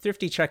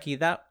 Thrifty Trekkie,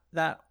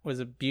 that was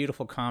a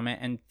beautiful comment,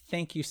 and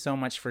thank you so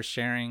much for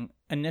sharing.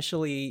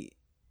 Initially,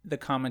 the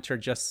commenter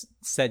just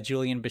said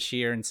Julian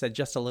Bashir and said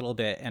just a little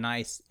bit, and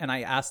I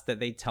asked that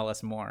they tell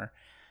us more.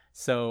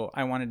 So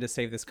I wanted to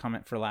save this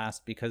comment for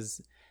last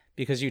because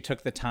you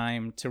took the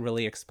time to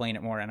really explain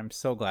it more, and I'm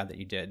so glad that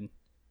you did.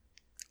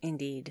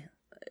 Indeed.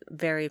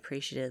 Very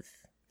appreciative.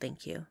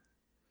 Thank you.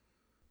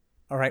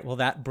 All right, well,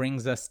 that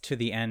brings us to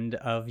the end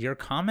of your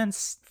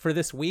comments for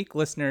this week.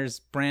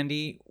 Listeners,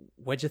 Brandi,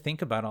 what'd you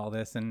think about all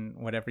this and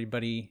what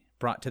everybody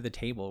brought to the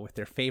table with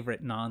their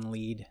favorite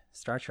non-lead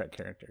Star Trek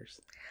characters?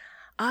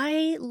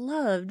 I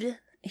loved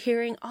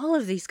hearing all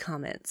of these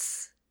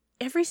comments,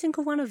 every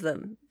single one of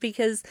them,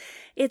 because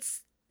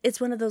it's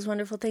one of those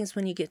wonderful things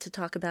when you get to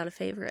talk about a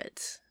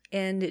favorite,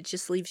 and it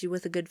just leaves you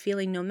with a good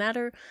feeling no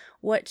matter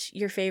what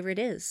your favorite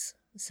is.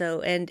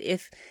 So, and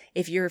if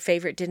your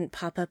favorite didn't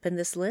pop up in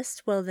this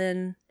list, well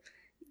then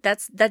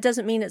that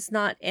doesn't mean it's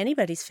not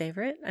anybody's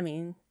favorite. I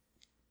mean,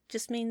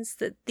 just means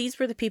that these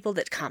were the people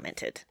that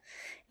commented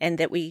and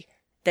that you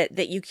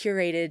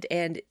curated,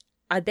 and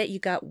I bet you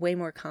got way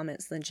more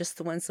comments than just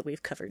the ones that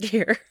we've covered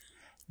here.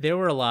 There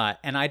were a lot,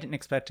 and I didn't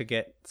expect to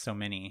get so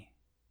many.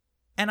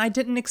 And I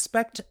didn't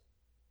expect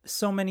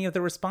so many of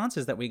the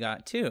responses that we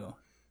got too.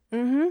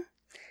 Mm-hmm.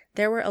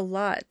 There were a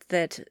lot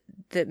that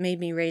made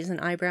me raise an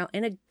eyebrow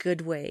in a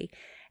good way.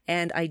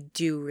 And I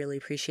do really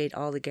appreciate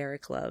all the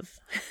Garrick love.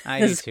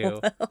 I do too.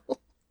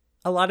 Well.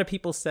 A lot of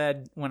people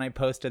said when I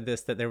posted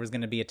this that there was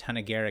going to be a ton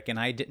of Garrick, and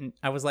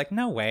I was like,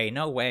 no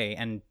way.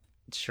 And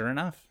sure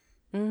enough.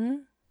 Mm-hmm.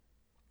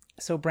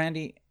 So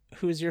Brandi,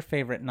 who's your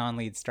favorite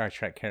non-lead Star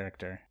Trek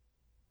character?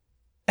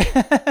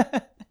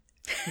 That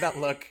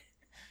look.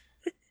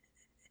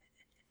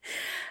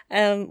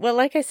 Well,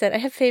 like I said, I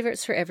have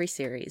favorites for every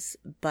series,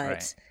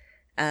 but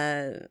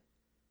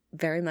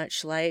very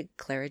much like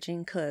Clara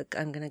Jean Cook,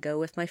 I'm going to go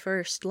with my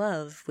first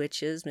love,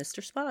 which is Mr.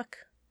 Spock.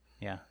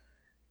 Yeah.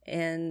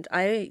 And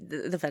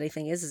the funny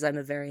thing is I'm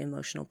a very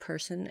emotional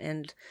person,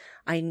 and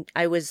I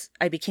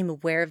became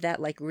aware of that,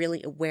 like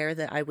really aware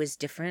that I was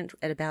different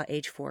at about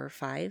age 4 or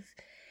 5.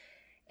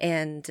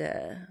 And,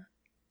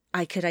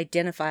 I could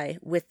identify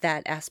with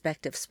that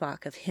aspect of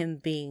Spock, of him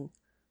being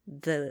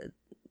the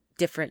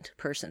different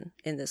person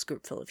in this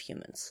group full of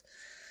humans.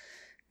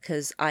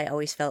 Because I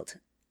always felt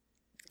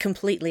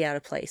completely out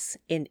of place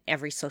in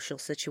every social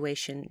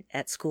situation,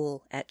 at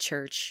school, at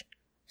church,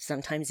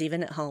 sometimes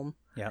even at home.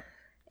 Yeah.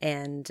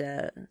 And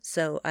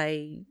so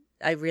I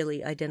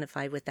really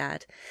identify with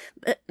that.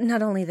 But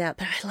not only that,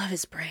 but I love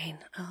his brain.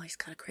 Oh, he's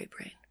got a great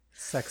brain.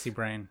 Sexy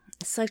brain.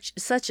 Such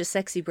a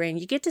sexy brain.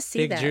 You get to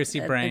see big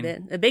juicy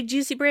brain. A big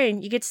juicy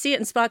brain. You get to see it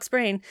in Spock's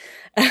brain.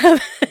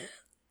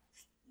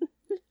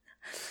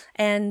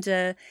 And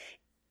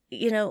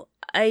you know,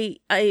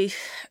 I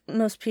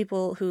most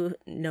people who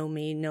know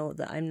me know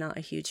that I'm not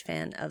a huge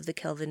fan of the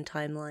Kelvin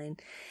timeline,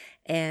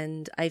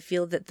 and I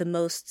feel that the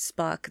most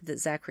Spock that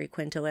Zachary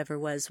Quinto ever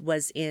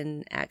was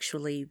in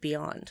actually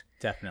Beyond.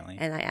 Definitely.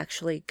 And I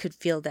actually could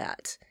feel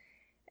that.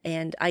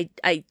 And I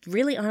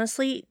really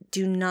honestly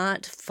do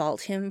not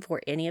fault him for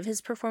any of his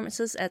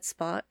performances as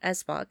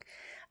Spock.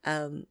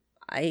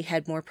 I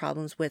had more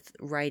problems with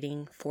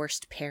writing,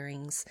 forced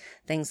pairings,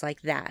 things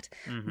like that.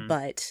 Mm-hmm.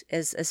 But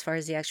as far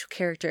as the actual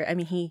character, I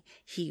mean,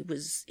 he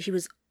was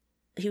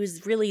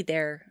really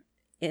there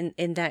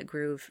in that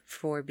groove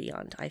for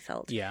Beyond, I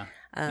felt. Yeah.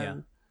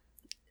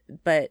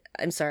 But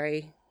I'm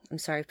sorry,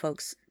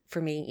 folks.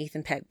 For me,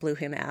 Ethan Peck blew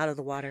him out of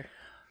the water.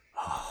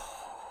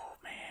 Oh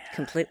man!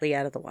 Completely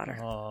out of the water.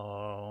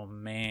 Oh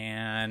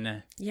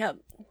man! Yep.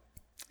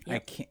 I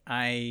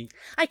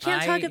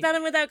can't talk about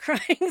him without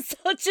crying,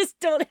 so just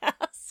don't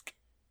ask.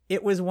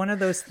 It was one of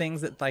those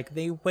things that, like,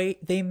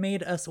 they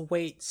made us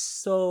wait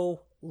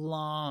so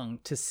long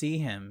to see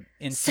him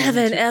in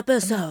 7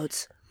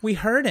 episodes. I mean, we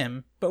heard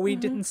him, but we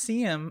didn't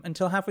see him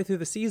until halfway through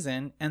the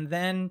season, and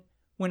then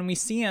when we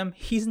see him,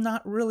 he's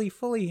not really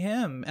fully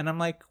him. And I'm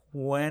like,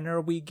 when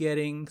are we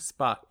getting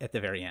Spock? At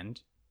the very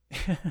end.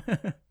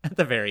 At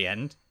the very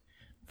end,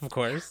 of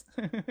course.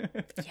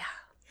 Yeah.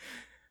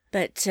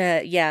 But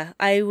yeah,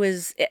 I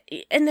was,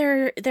 and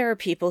there are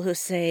people who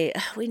say,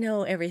 we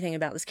know everything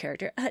about this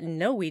character.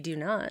 No, we do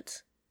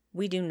not.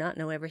 We do not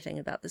know everything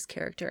about this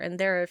character, and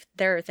there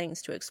are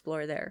things to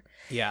explore there.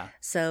 Yeah.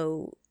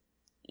 So,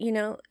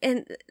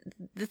 and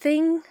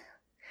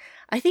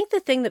I think the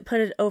thing that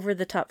put it over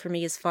the top for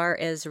me as far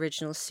as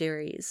original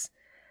series,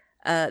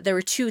 there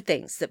were two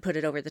things that put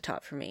it over the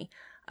top for me.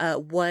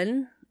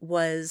 One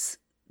was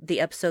the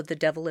episode The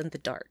Devil in the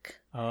Dark.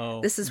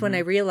 Oh. This is when I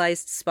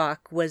realized Spock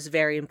was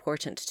very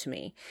important to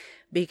me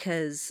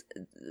because,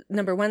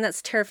 number one, that's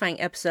a terrifying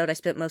episode. I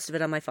spent most of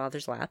it on my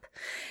father's lap.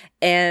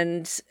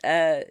 And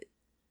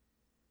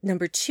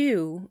number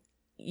two,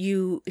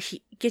 you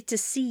get to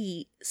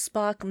see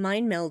Spock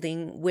mind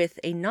melding with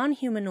a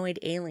non-humanoid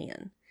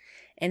alien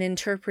and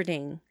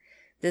interpreting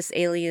this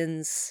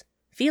alien's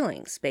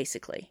feelings,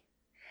 basically.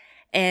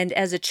 And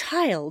as a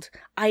child,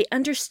 I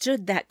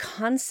understood that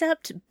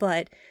concept,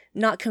 but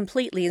not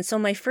completely. And so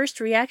my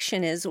first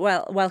reaction is,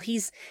 while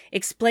he's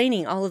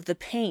explaining all of the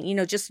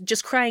pain,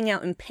 just crying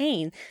out in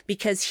pain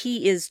because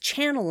he is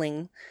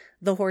channeling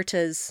the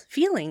Horta's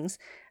feelings,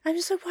 I'm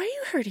just like, why are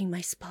you hurting my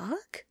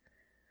Spock?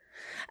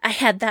 I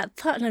had that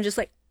thought, and I'm just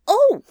like,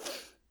 oh,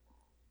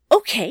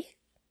 okay,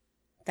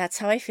 that's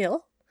how I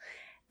feel.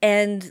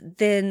 And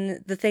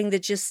then the thing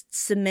that just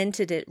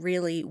cemented it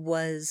really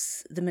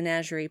was the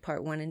Menagerie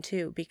Part 1 and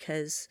 2,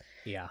 because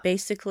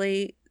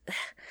basically,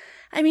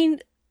 I mean,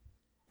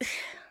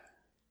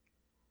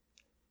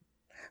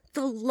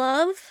 the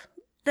love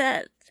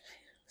that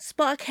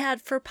Spock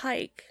had for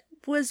Pike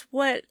was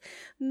what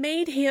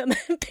made him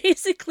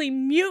basically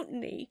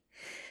mutiny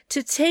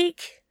to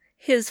take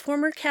his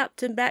former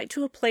captain back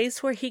to a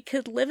place where he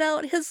could live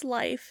out his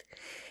life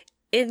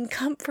in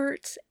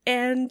comfort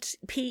and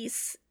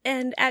peace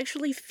and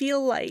actually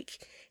feel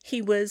like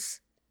he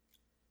was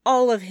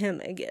all of him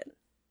again.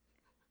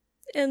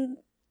 And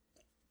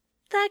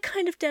that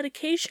kind of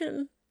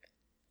dedication,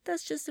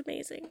 that's just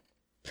amazing.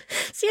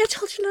 See, I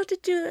told you not to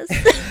do this.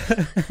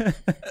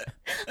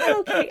 I'm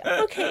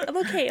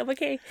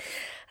okay.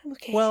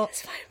 Well,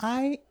 it's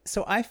fine.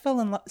 I fell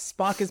in love.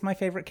 Spock is my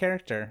favorite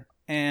character,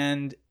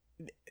 and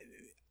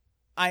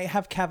I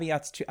have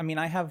caveats too. I mean,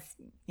 I have,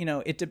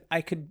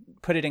 I could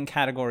put it in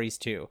categories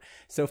too.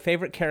 So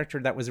favorite character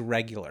that was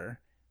regular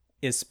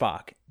is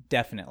Spock,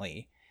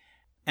 definitely.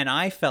 And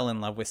I fell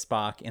in love with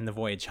Spock in The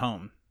Voyage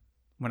Home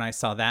when I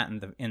saw that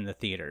in the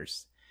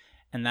theaters.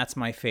 And that's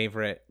my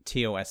favorite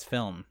TOS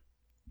film.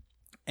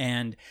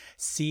 And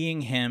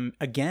seeing him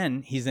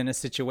again, he's in a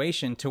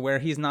situation to where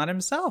he's not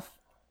himself.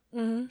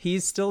 Mm-hmm.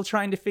 He's still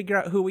trying to figure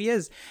out who he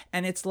is.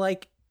 And it's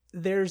like,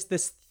 there's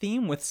this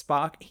theme with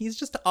Spock. He's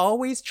just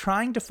always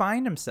trying to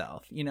find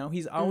himself.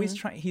 He's always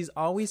trying. He's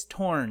always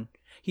torn.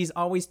 He's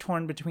always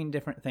torn between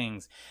different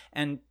things.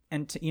 And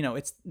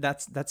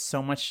that's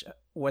so much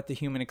what the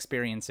human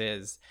experience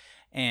is.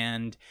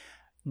 And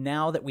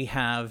now that we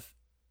have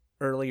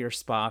earlier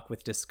Spock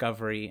with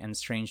Discovery and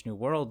Strange New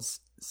Worlds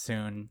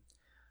soon,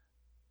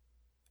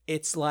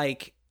 it's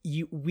like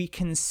we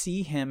can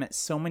see him at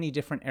so many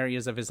different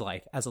areas of his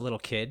life as a little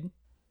kid,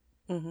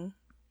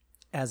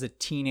 as a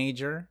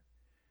teenager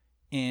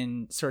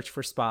in Search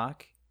for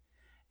Spock,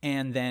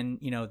 and then,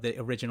 the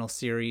original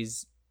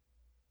series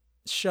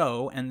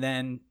show, and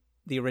then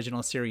the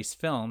original series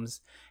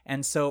films.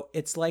 And so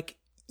it's like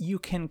you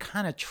can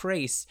kind of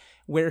trace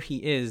where he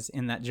is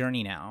in that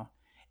journey now.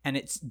 And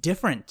it's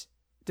different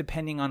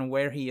depending on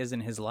where he is in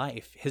his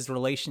life, his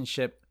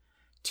relationship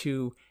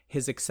to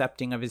his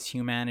accepting of his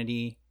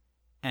humanity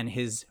and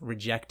his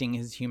rejecting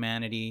his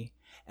humanity,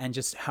 and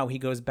just how he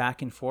goes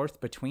back and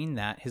forth between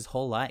that his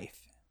whole life.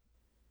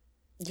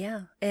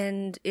 Yeah,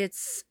 and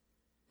it's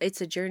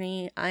a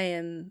journey I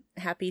am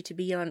happy to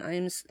be on.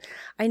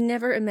 I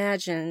never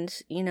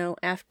imagined,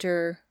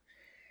 after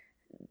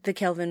the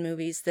Kelvin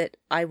movies, that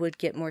I would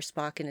get more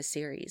Spock in a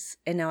series,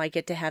 and now I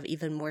get to have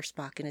even more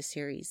Spock in a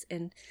series.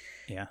 And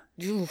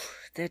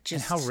that just,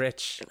 and how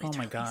rich! Really, oh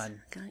my God!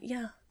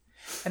 Yeah.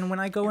 And when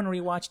I go and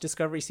rewatch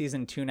Discovery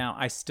Season 2 now,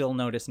 I still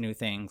notice new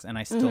things, and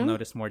I still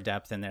notice more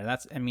depth in there.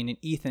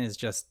 Ethan is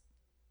just,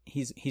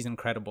 he's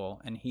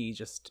incredible, and he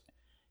just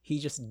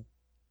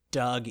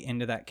dug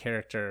into that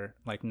character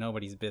like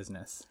nobody's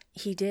business.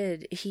 He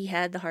did. He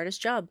had the hardest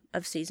job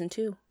of Season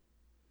 2.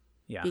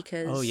 Yeah.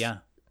 Because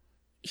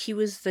he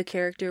was the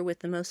character with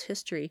the most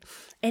history,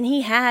 and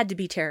he had to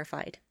be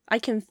terrified. I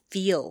can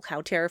feel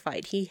how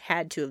terrified he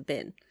had to have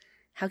been.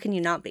 How can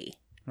you not be?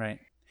 Right.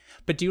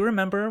 But do you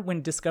remember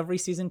when Discovery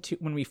Season 2,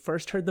 when we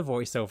first heard the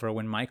voiceover,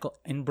 when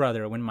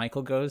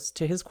Michael goes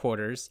to his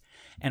quarters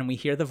and we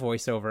hear the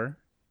voiceover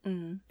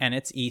and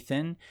it's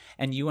Ethan,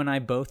 and you and I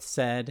both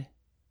said,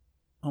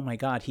 oh my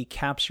God, he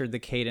captured the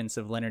cadence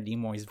of Leonard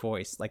Nimoy's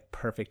voice like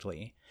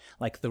perfectly,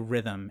 like the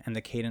rhythm and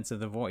the cadence of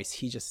the voice.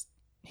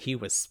 He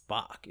was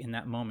Spock in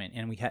that moment,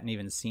 and we hadn't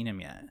even seen him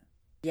yet.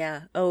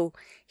 Yeah. Oh,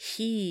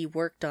 he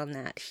worked on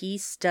that. He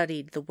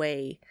studied the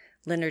way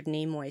Leonard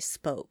Nimoy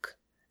spoke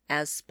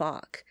as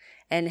Spock,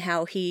 and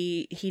how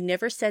he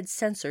never said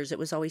censors, it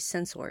was always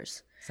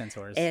censors.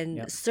 Censors. And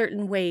yep.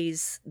 certain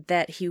ways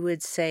that he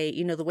would say,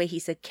 the way he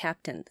said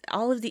captain,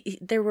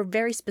 there were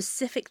very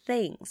specific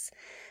things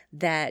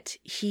that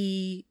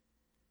he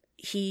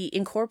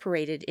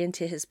incorporated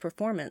into his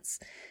performance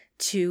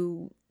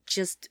to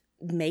just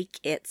make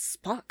it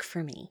Spock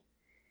for me.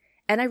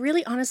 And I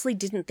really honestly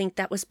didn't think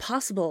that was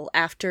possible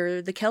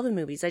after the Kelvin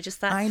movies. I just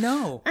thought, I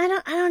know. I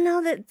don't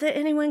know that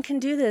anyone can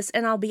do this.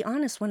 And I'll be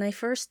honest, when I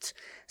first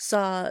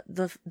saw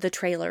the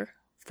trailer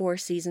for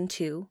season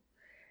 2,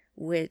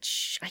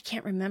 which I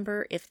can't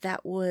remember if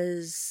that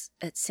was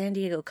at San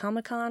Diego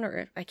Comic-Con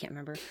or I can't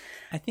remember.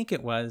 I think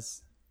it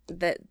was.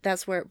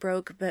 That's where it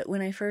broke. But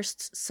when I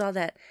first saw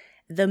that,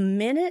 the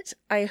minute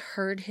I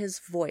heard his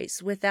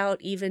voice without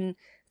even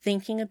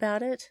thinking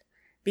about it,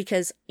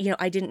 because,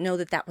 I didn't know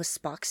that was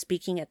Spock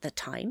speaking at the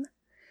time.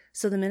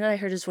 So the minute I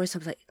heard his voice, I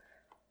was like,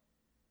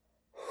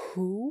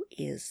 who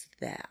is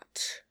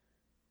that?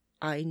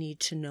 I need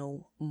to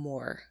know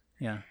more.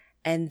 Yeah.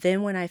 And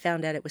then when I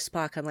found out it was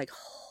Spock, I'm like,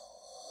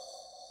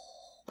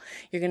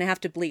 you're going to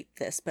have to bleep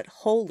this, but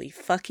holy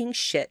fucking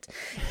shit.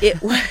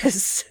 It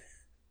was,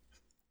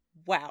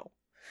 wow.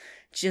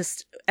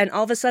 And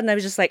all of a sudden I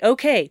was just like,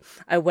 okay,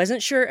 I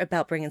wasn't sure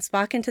about bringing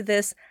Spock into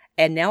this,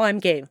 and now I'm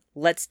game.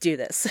 Let's do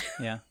this.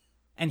 Yeah.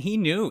 And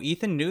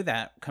Ethan knew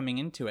that coming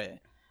into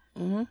it.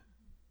 Mm-hmm.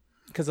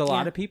 Because a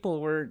lot of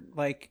people were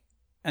like,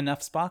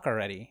 enough Spock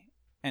already.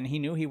 And he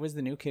knew he was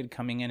the new kid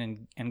coming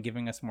in and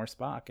giving us more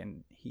Spock.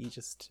 And he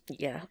just...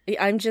 Yeah.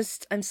 I'm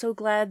so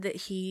glad that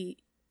he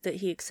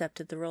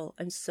accepted the role.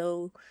 I'm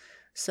so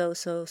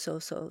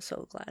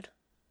glad.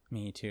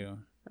 Me too.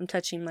 I'm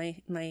touching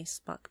my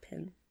Spock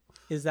pin.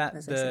 Is that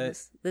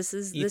this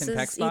is Ethan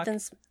Peck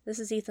Spock? This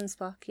is Ethan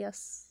Spock,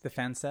 yes. The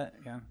fan set,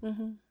 yeah.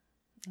 Mm-hmm.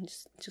 I'm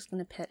just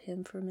gonna pet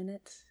him for a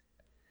minute.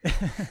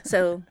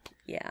 So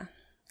yeah,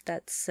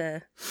 that's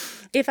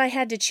if I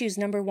had to choose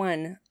number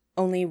one,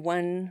 only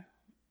one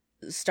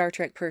Star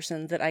Trek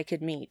person that I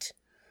could meet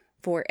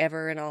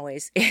forever and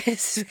always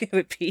it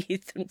would be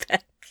Ethan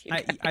Peck.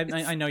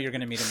 I know you're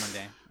gonna meet him one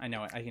day. I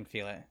know it. I can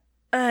feel it.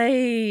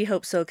 I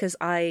hope so, because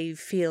I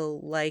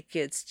feel like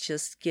it's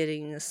just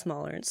getting a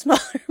smaller and smaller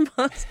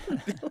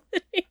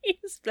possibility,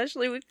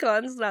 especially with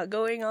cons not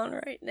going on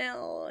right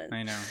now. And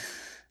I know.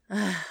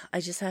 I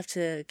just have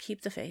to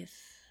keep the faith.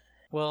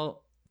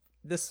 Well,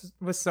 this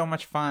was so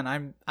much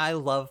fun. I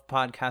love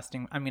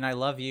podcasting. I mean, I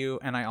love you,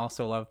 and I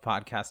also love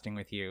podcasting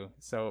with you.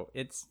 So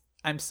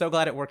I'm so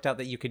glad it worked out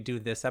that you could do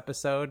this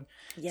episode,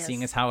 yes.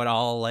 Seeing as how it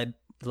all led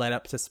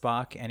up to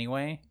Spock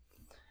anyway.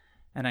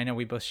 And I know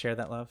we both share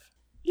that love.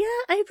 Yeah,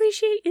 I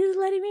appreciate you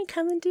letting me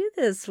come and do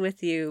this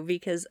with you,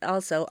 because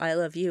also I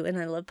love you and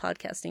I love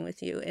podcasting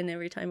with you. And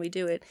every time we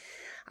do it,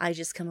 I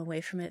just come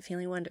away from it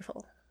feeling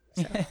wonderful.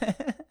 So.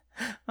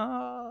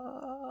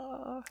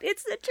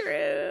 It's the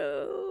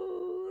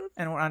truth.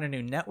 And we're on a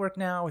new network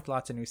now with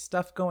lots of new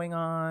stuff going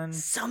on.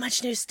 So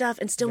much new stuff,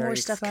 and still more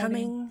stuff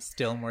coming.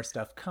 Still more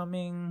stuff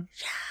coming.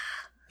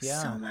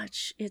 Yeah. So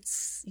much.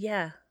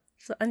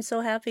 So I'm so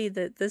happy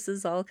that this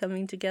is all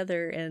coming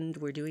together and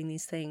we're doing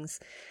these things.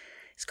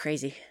 It's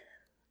crazy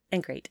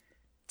and great.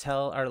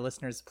 Tell our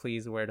listeners,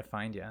 please, where to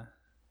find you.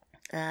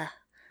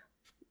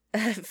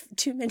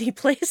 Too many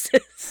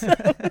places.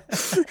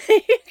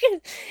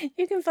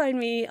 You can find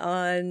me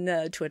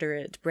on Twitter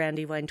at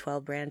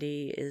BrandyWine12.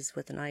 Brandy is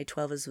with an I.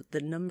 12 is the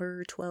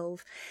number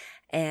 12.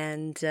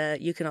 And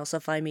you can also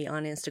find me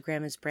on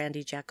Instagram as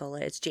Brandi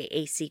Jackola. It's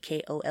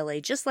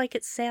Jackola, just like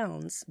it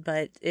sounds,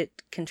 but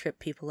it can trip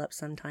people up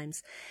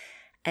sometimes.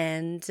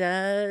 And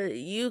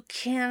you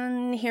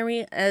can hear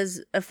me,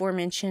 as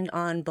aforementioned,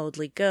 on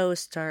Boldly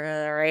Ghost, our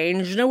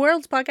Arranged New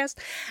Worlds podcast,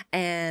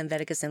 and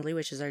VEDEK Assembly,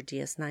 which is our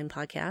DS9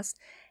 podcast.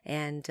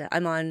 And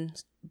I'm on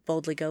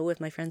Boldly Go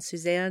with my friend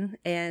Suzanne,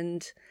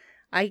 and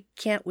I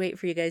can't wait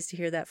for you guys to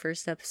hear that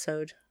first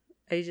episode.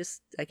 I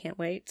can't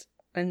wait.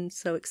 I'm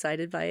so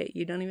excited by it.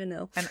 You don't even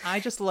know. And I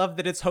just love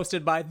that it's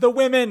hosted by the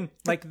women.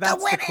 Like,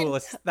 that's the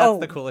coolest. That's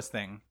the coolest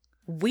thing.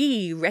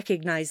 We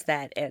recognize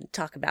that and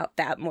talk about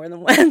that more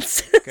than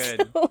once.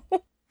 Good.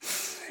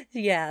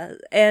 Yeah.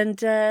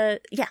 And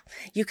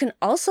you can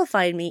also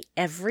find me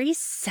every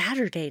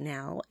Saturday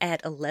now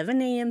at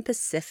 11 a.m.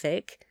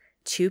 Pacific,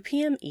 2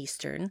 p.m.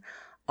 Eastern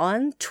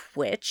on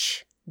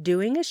Twitch,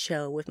 doing a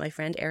show with my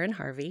friend Aaron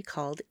Harvey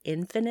called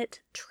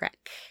Infinite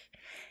Trek.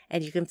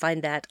 And you can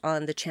find that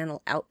on the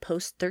channel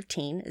Outpost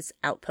 13. It's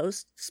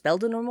Outpost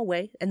spelled a normal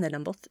way, and the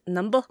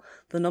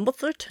number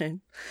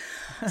 13.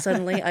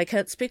 Suddenly, I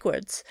can't speak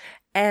words.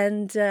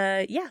 And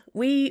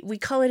we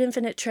call it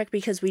Infinite Trek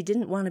because we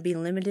didn't want to be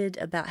limited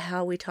about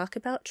how we talk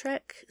about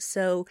Trek.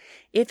 So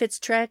if it's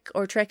Trek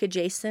or Trek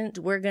adjacent,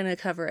 we're gonna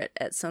cover it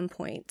at some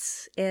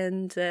point.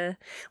 And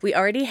we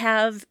already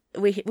have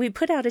we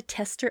put out a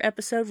tester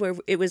episode where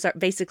it was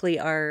basically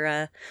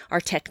our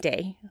tech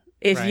day.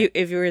 If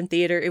you were in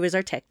theater, it was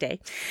our tech day.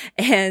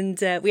 And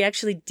we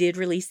actually did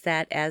release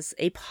that as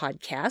a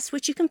podcast,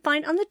 which you can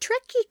find on the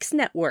Trek Geeks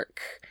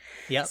Network.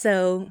 Yep.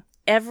 So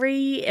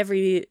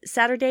every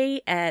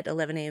Saturday at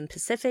 11 a.m.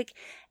 Pacific,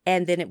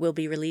 and then it will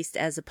be released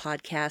as a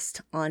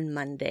podcast on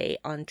Monday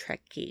on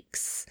Trek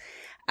Geeks.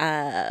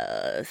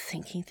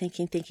 Thinking.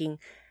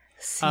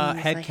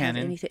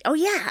 Headcanon. Oh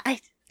yeah,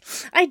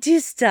 I do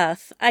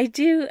stuff. I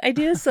do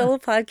a solo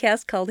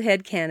podcast called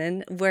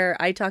Headcanon where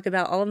I talk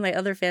about all of my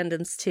other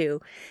fandoms too,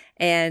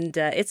 and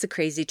it's a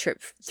crazy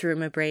trip through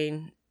my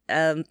brain.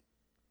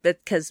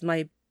 Because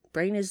my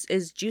brain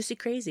is juicy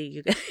crazy,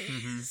 you guys.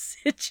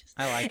 Mm-hmm.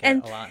 I like it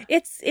and a lot.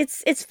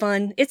 It's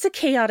fun. It's a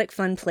chaotic,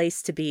 fun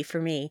place to be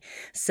for me.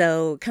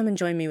 So come and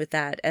join me with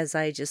that as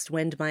I just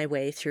wend my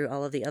way through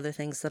all of the other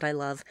things that I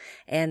love.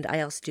 And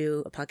I also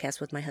do a podcast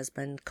with my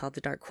husband called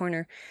The Dark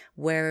Corner,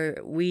 where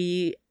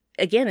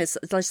again, it's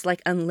just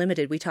like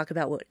unlimited. We talk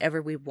about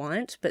whatever we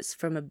want, but it's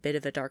from a bit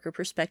of a darker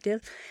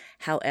perspective.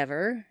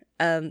 However,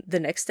 the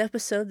next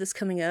episode that's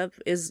coming up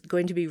is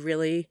going to be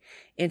really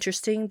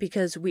interesting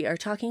because we are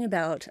talking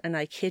about, and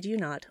I kid you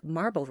not,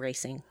 marble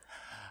racing.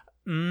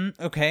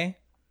 Okay.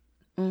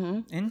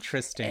 Mm-hmm.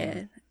 Interesting.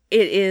 And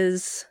it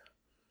is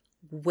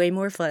way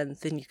more fun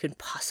than you can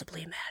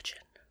possibly imagine.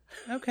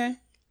 Okay.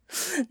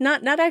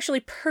 Not actually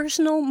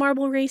personal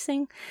marble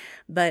racing,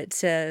 but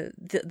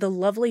the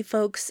lovely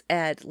folks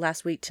at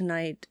Last Week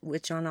Tonight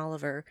with John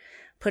Oliver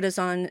put us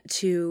on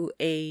to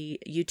a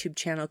YouTube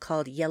channel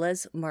called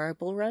Yella's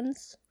Marble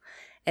Runs,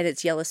 and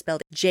it's Yella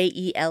spelled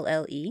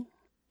Jelle.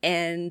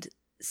 And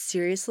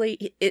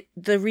seriously,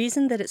 the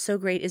reason that it's so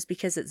great is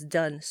because it's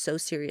done so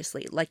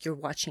seriously, like you're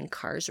watching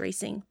cars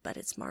racing, but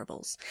it's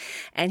marbles.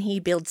 And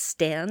he builds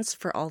stands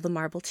for all the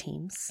marble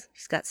teams.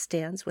 He's got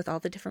stands with all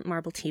the different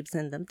marble teams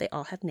in them. They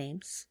all have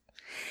names.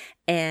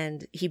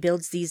 And he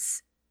builds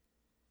these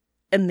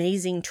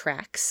amazing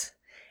tracks.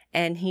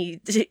 And he,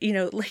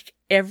 like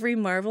every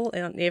marble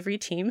on every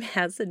team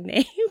has a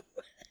name.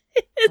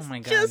 It's oh my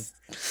God.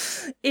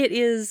 It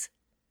is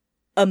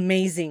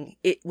amazing.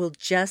 It will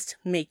just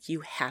make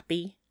you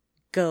happy.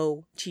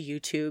 Go to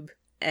YouTube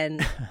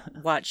and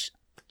watch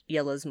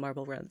Yella's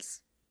Marble Runs.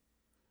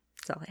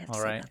 That's all I have to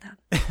say about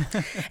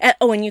that.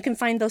 And you can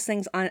find those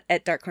things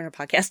at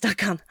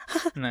darkcornerpodcast.com.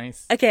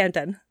 Nice. Okay, I'm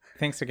done.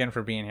 Thanks again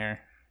for being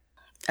here.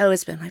 Oh,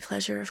 it's been my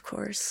pleasure, of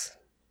course.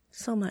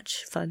 So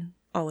much fun,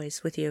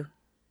 always, with you.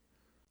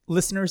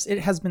 Listeners, it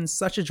has been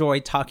such a joy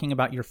talking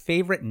about your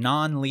favorite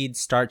non-lead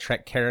Star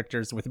Trek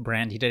characters with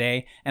Brandi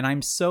today, and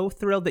I'm so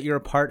thrilled that you're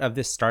a part of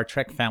this Star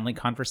Trek family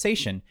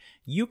conversation.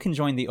 You can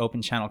join the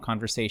Open Channel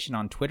conversation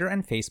on Twitter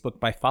and Facebook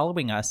by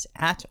following us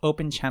at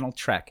Open Channel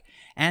Trek,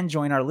 and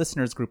join our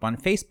listeners group on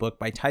Facebook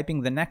by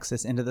typing the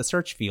Nexus into the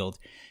search field.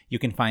 You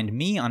can find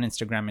me on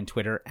Instagram and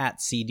Twitter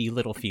at CD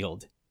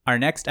Littlefield. Our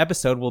next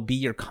episode will be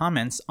your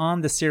comments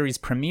on the series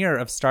premiere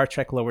of Star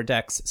Trek Lower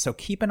Decks, so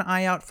keep an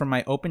eye out for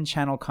my Open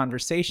Channel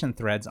conversation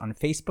threads on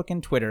Facebook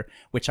and Twitter,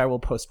 which I will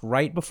post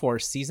right before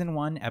Season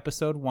 1,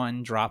 Episode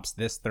 1 drops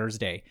this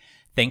Thursday.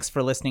 Thanks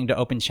for listening to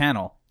Open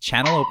Channel.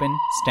 Channel Open,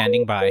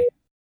 standing by.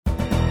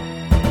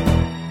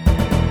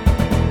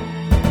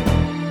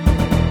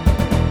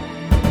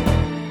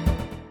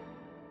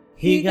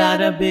 He got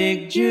a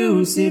big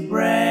juicy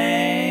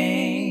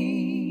brain.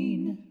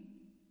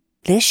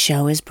 This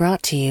show is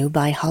brought to you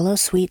by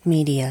Holosuite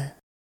Media.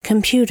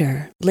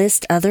 Computer,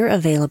 list other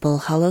available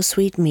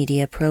Holosuite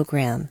Media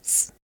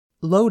programs.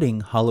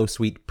 Loading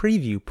Holosuite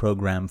preview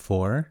program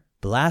for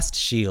Blast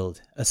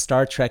Shield, a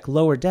Star Trek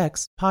Lower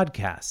Decks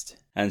podcast.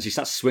 And she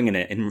starts swinging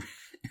it in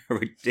a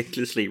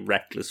ridiculously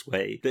reckless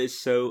way that is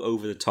so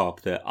over the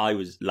top that I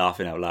was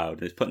laughing out loud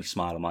and it's putting a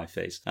smile on my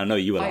face. I know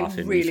you were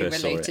laughing when you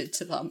first saw it. I really related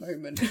to that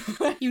moment.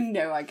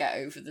 I get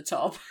over the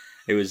top.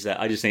 It was,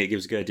 I just think it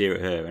gives a good idea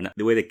of her. And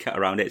the way they cut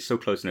around it, it's so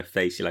close in her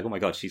face. You're like, oh my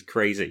God, she's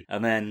crazy.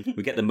 And then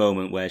we get the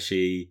moment where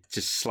she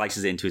just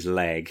slices it into his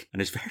leg.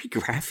 And it's very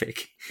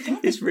graphic.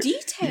 It's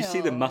detail. You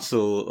see the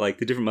muscle, like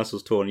the different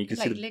muscles torn. You can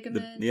see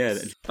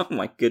ligaments. Oh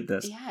my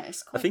goodness. Yeah,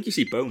 it's quite... I think you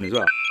see bone as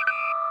well.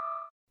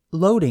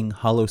 Loading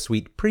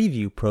Holosuite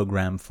preview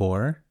program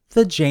for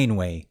The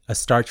Janeway, a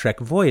Star Trek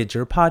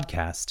Voyager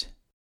podcast.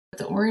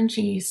 The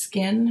orangey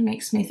skin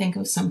makes me think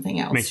of something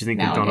else. Makes you think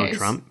nowadays. of Donald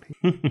Trump.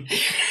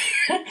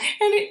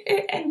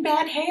 and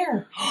bad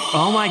hair.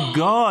 Oh my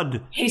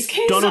God! He's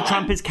Kazon. Donald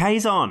Trump is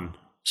Kazon.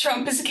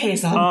 Trump is a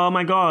Kazon. Oh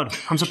my God!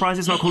 I'm surprised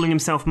he's not calling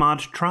himself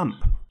Marge Trump.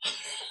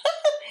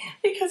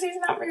 Because he's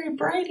not very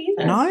bright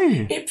either.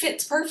 No. It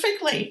fits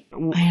perfectly.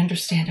 I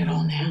understand it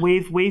all now.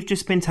 We've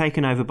just been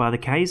taken over by the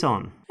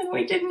Kazon. And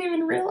we didn't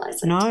even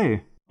realize it.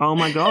 No. Oh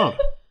my God.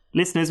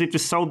 Listeners, we've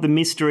just solved the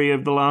mystery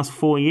of the last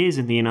 4 years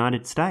in the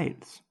United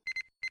States.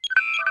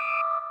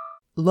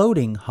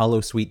 Loading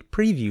Holosuite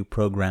preview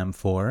program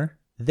for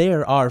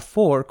There Are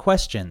 4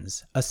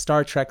 Questions, a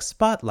Star Trek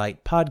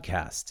Spotlight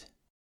podcast.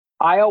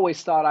 I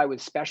always thought I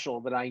was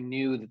special that I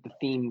knew that the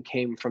theme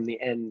came from the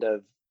end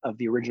of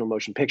the original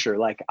motion picture.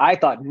 Like, I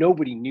thought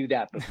nobody knew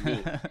that but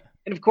me.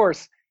 And of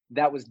course,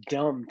 that was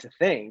dumb to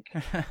think.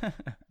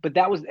 But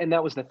that was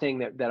the thing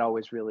that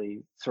always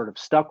really sort of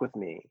stuck with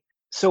me.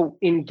 So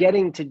in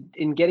getting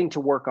to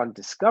work on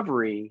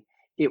Discovery,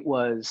 it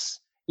was,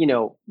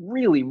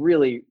 really,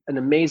 really an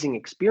amazing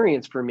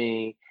experience for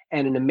me.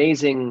 and an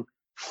amazing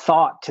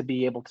thought to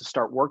be able to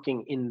start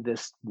working in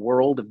this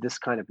world of this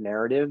kind of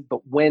narrative.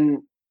 But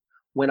when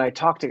I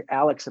talked to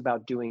Alex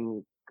about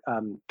doing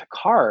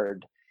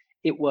Picard,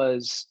 it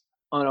was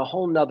on a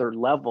whole nother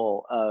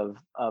level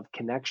of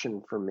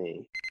connection for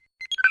me.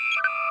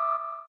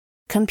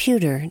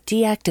 Computer,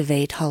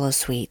 deactivate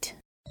holosuite.